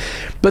do.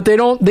 But they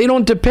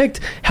don't depict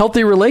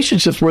healthy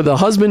relationships where the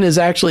husband is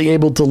actually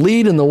able to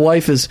lead and the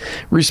wife is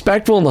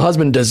respectful and the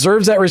husband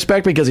deserves that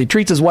respect because he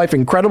treats his wife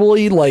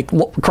incredibly like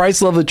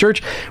Christ loved the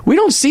church. We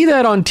don't see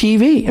that on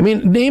TV.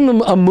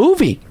 Name a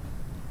movie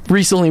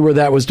recently where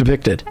that was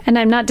depicted. And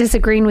I'm not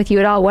disagreeing with you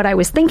at all. What I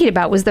was thinking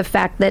about was the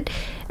fact that,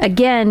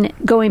 again,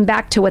 going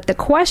back to what the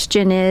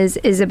question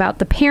is about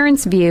the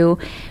parents' view.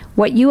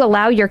 What you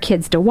allow your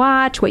kids to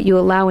watch, what you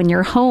allow in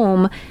your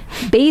home,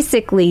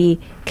 basically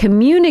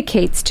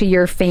communicates to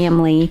your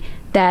family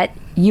that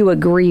you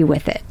agree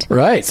with it.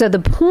 Right. So the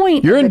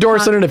point... You're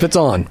endorsing it if it's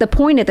on. The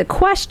point of the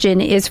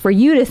question is for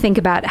you to think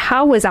about,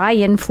 how was I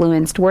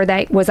influenced?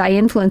 Was I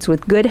influenced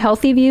with good,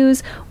 healthy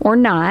views or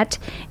not?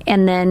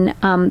 And then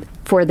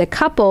for the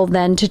couple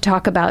then to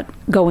talk about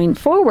going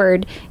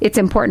forward, it's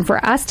important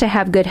for us to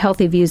have good,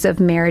 healthy views of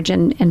marriage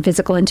and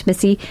physical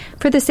intimacy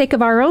for the sake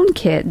of our own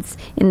kids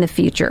in the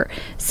future.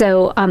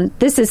 So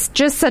this is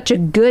just such a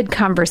good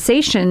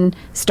conversation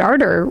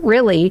starter,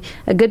 really,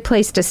 a good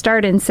place to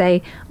start and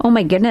say, oh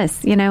my goodness,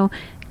 it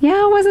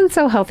wasn't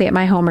so healthy at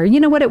my home, or you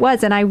know what it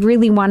was, and I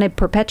really want to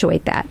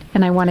perpetuate that,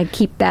 and I want to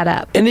keep that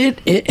up.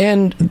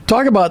 And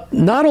talk about,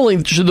 not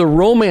only should the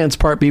romance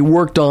part be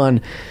worked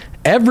on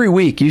every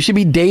week, you should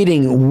be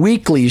dating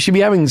weekly, you should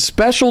be having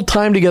special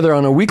time together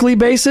on a weekly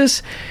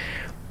basis,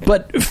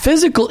 but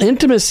physical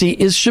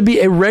intimacy should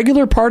be a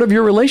regular part of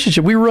your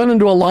relationship. We run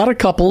into a lot of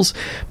couples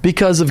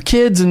because of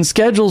kids and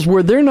schedules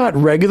where they're not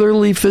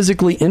regularly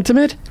physically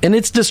intimate, and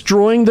it's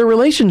destroying their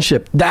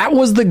relationship. That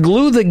was the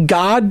glue that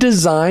God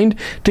designed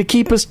to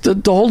keep us,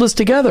 to hold us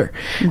together.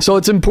 So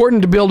it's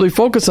important to be able to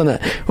focus on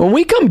that. When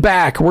we come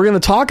back, we're going to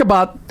talk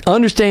about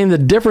understanding the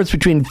difference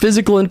between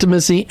physical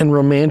intimacy and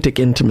romantic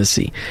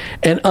intimacy,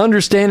 and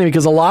understanding,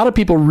 because a lot of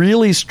people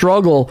really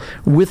struggle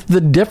with the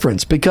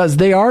difference because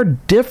they are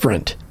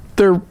different.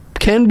 They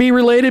can be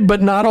related,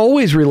 but not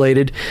always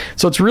related.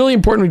 So it's really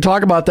important we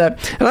talk about that.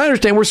 And I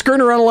understand we're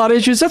skirting around a lot of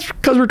issues. That's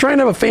because we're trying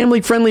to have a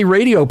family-friendly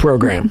radio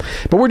program.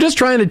 But we're just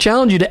trying to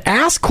challenge you to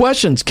ask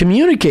questions,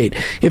 communicate.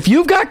 If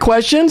you've got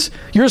questions,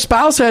 your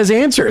spouse has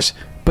answers,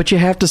 but you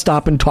have to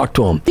stop and talk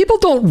to them. People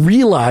don't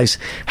realize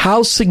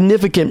how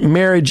significant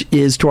marriage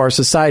is to our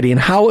society and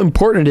how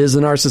important it is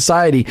in our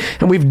society.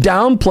 And we've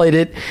downplayed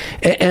it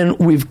and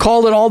we've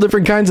called it all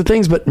different kinds of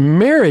things, but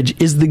marriage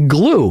is the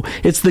glue.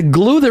 It's the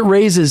glue that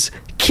raises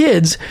kids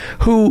kids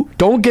who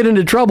don't get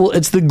into trouble.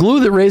 It's the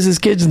glue that raises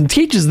kids and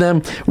teaches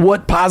them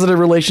what positive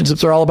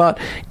relationships are all about.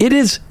 It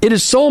is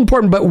so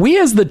important, but we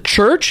as the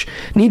church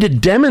need to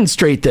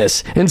demonstrate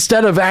this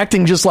instead of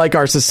acting just like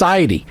our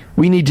society.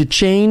 We need to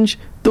change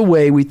the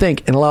way we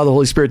think and allow the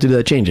Holy Spirit to do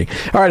that changing.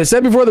 All right, I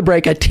said before the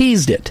break, I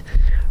teased it.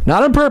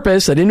 Not on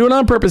purpose. I didn't do it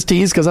on purpose,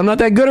 tease, because I'm not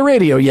that good at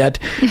radio yet.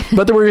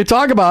 But we're going to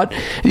talk about,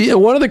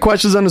 one of the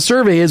questions on the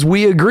survey is,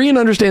 we agree and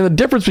understand the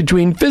difference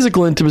between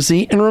physical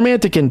intimacy and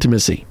romantic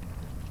intimacy.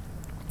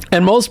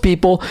 And most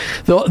people,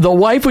 the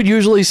wife would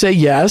usually say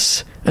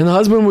yes, and the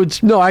husband would,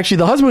 the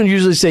husband would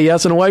usually say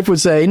yes, and the wife would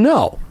say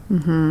no.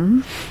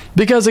 Mm-hmm.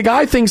 Because a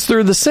guy thinks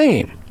they're the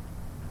same.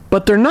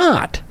 But they're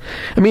not.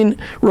 I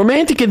mean,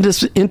 romantic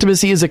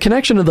intimacy is a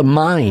connection of the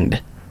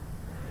mind.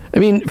 I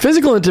mean,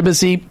 physical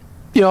intimacy,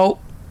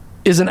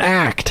 is an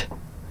act.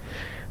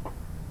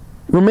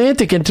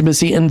 Romantic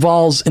intimacy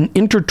involves an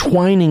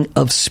intertwining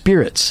of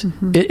spirits.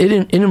 Mm-hmm.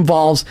 It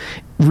involves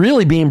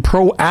really being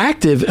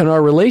proactive in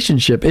our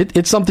relationship.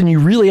 It's something you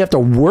really have to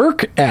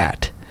work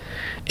at.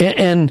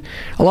 And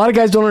a lot of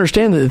guys don't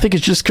understand that. They think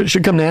it just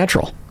should come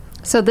natural.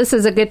 So this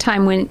is a good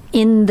time when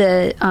in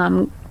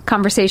the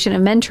conversation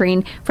of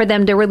mentoring for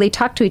them to really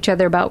talk to each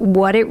other about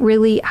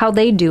how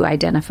they do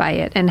identify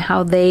it and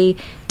how they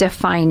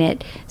define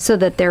it so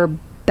that they're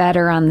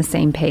better on the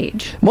same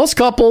page. Most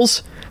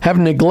couples have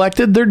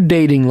neglected their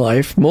dating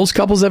life. Most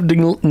couples have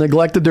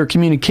neglected their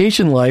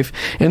communication life.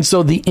 And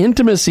so the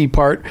intimacy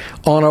part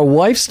on a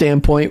wife's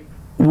standpoint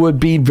would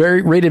be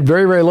rated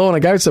very, very low. And a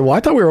guy would say, well, I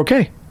thought we were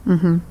okay.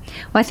 Mm-hmm. Well,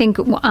 I think...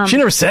 she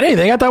never said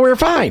anything. I thought we were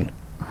fine.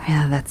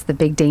 Yeah, that's the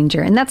big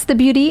danger. And that's the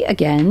beauty,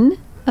 again,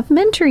 of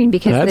mentoring,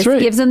 because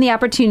gives them the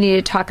opportunity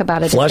to talk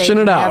about it. Fleshing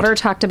it out. Never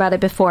talked about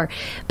it before.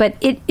 But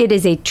it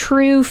is a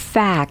true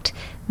fact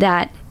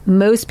that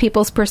most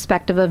people's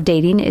perspective of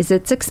dating is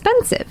it's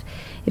expensive.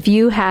 If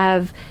you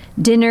have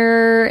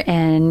dinner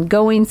and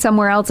going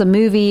somewhere else, a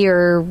movie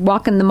or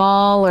walking the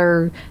mall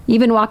or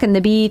even walking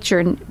the beach,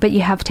 but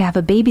you have to have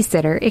a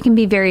babysitter, it can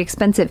be very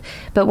expensive.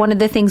 But one of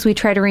the things we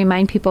try to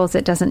remind people is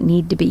it doesn't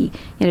need to be.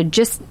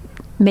 Just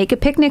make a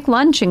picnic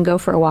lunch and go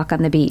for a walk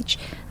on the beach.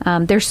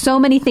 There's so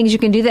many things you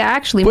can do that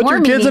actually put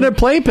your kids in a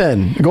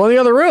playpen. Go in the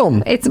other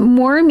room. It's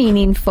more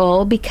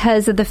meaningful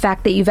because of the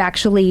fact that you've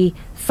actually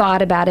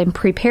thought about and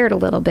prepared a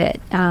little bit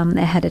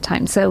ahead of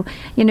time. So,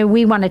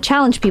 we want to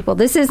challenge people.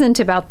 This isn't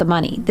about the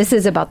money. This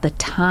is about the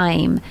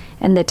time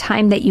and the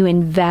time that you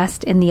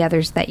invest in the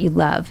others that you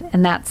love.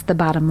 And that's the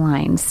bottom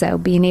line. So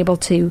being able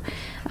to,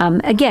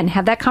 again,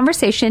 have that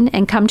conversation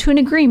and come to an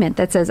agreement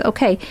that says,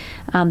 okay,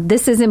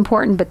 this is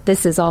important, but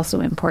this is also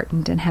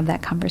important, and have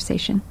that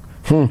conversation.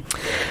 All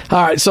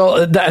right,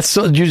 so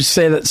you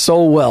say that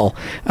so well.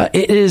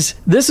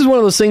 This is one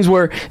of those things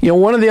where,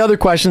 one of the other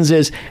questions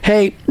is,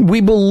 hey,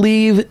 we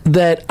believe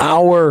that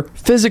our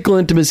physical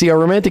intimacy, our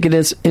romantic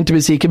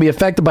intimacy can be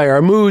affected by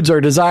our moods,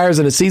 our desires,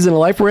 and a season of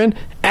life we're in.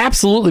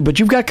 Absolutely, but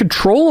you've got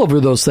control over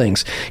those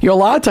things. A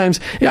lot of times,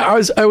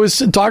 I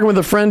was talking with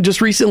a friend just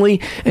recently,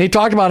 and he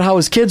talked about how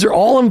his kids are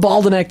all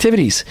involved in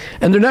activities,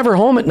 and they're never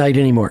home at night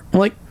anymore. I'm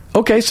like,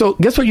 okay, so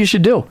guess what you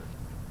should do?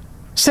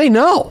 Say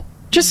no.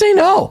 Just say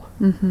no.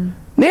 Mm-hmm.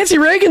 Nancy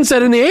Reagan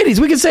said in the 80s,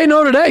 we can say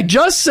no today.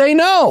 Just say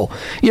no.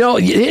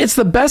 It's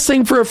the best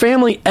thing for a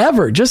family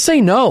ever. Just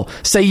say no.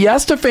 Say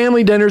yes to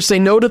family dinners. Say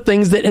no to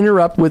things that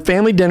interrupt with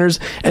family dinners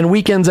and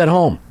weekends at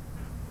home.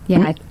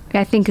 Yeah,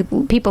 I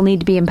think people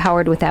need to be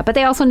empowered with that, but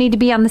they also need to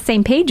be on the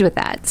same page with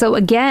that. So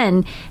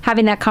again,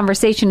 having that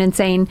conversation and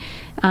saying,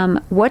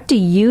 what do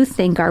you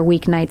think our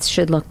weeknights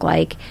should look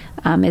like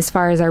as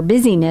far as our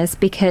busyness?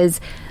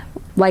 Because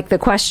like the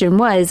question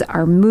was,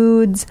 our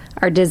moods,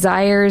 our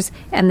desires,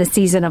 and the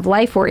season of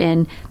life we're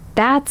in,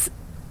 that's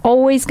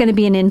always going to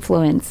be an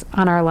influence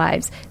on our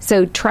lives.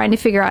 So trying to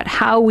figure out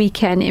how we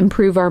can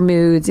improve our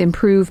moods,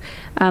 improve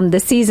the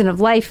season of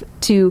life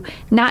to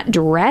not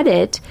dread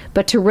it,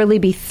 but to really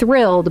be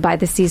thrilled by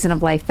the season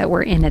of life that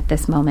we're in at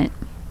this moment.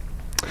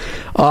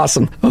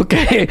 Awesome.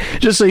 Okay.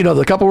 Just so you know,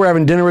 the couple we're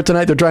having dinner with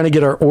tonight, they're trying to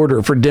get our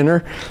order for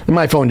dinner, and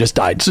my phone just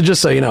died. So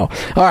just so you know.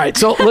 All right.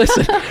 So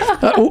listen,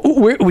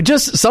 we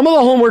just some of the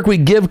homework we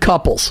give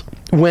couples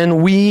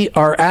when we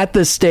are at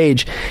this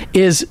stage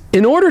is,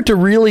 in order to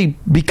really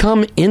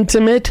become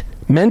intimate,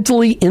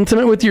 mentally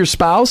intimate with your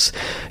spouse,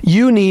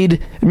 you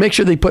need to make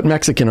sure they put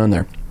Mexican on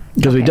there,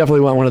 because we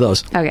definitely want one of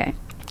those. Okay.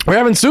 We're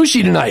having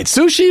sushi tonight.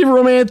 Sushi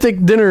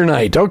romantic dinner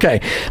night.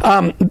 Okay.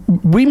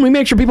 We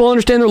make sure people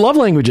understand their love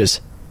languages.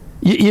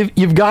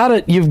 You've got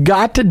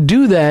to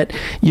do that.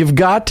 You've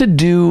got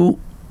to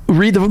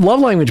read the love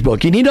language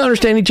book. You need to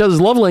understand each other's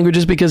love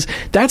languages, because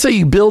that's how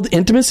you build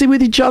intimacy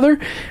with each other,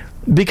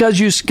 because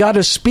you got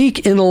to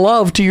speak in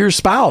love to your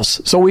spouse.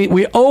 So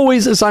we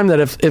always assign that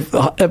if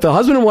a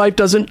husband and wife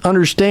doesn't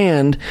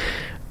understand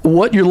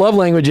what your love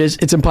language is,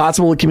 it's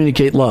impossible to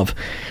communicate love.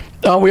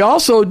 We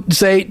also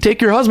say,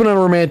 take your husband on a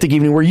romantic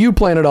evening where you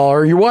plan it all,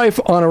 or your wife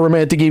on a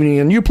romantic evening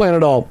and you plan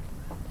it all.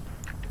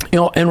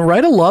 And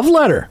write a love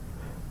letter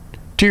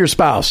to your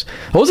spouse.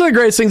 Those are the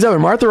greatest things ever.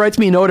 Martha writes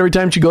me a note every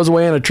time she goes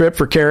away on a trip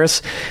for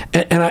Karis,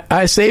 and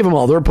I save them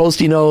all. They're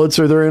Post-it notes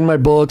or they're in my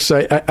books,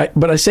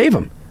 but I save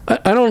them.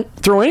 I don't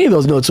throw any of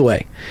those notes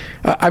away.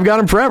 I've got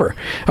them forever.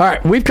 All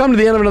right, we've come to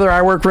the end of another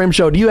I Work For Him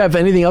show. Do you have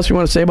anything else you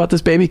want to say about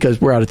this, baby?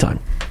 Because we're out of time.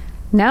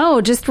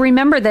 No, just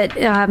remember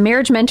that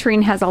marriage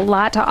mentoring has a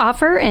lot to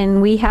offer,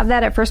 and we have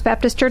that at First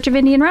Baptist Church of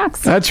Indian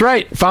Rocks. That's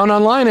right. Found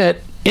online at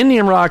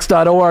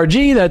IndianRocks.org.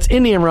 That's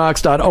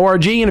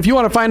IndianRocks.org. And if you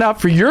want to find out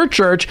for your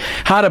church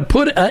how to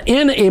put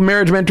in a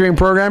marriage mentoring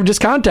program, just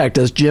contact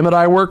us, Jim at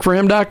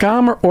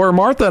iWorkForHim.com or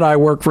Martha at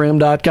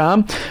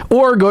iWorkForHim.com,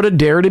 or go to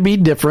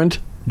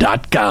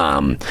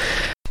DareToBeDifferent.com.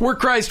 We're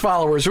Christ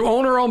followers who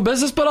own our own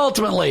business, but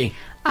ultimately,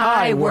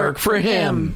 I work for Him.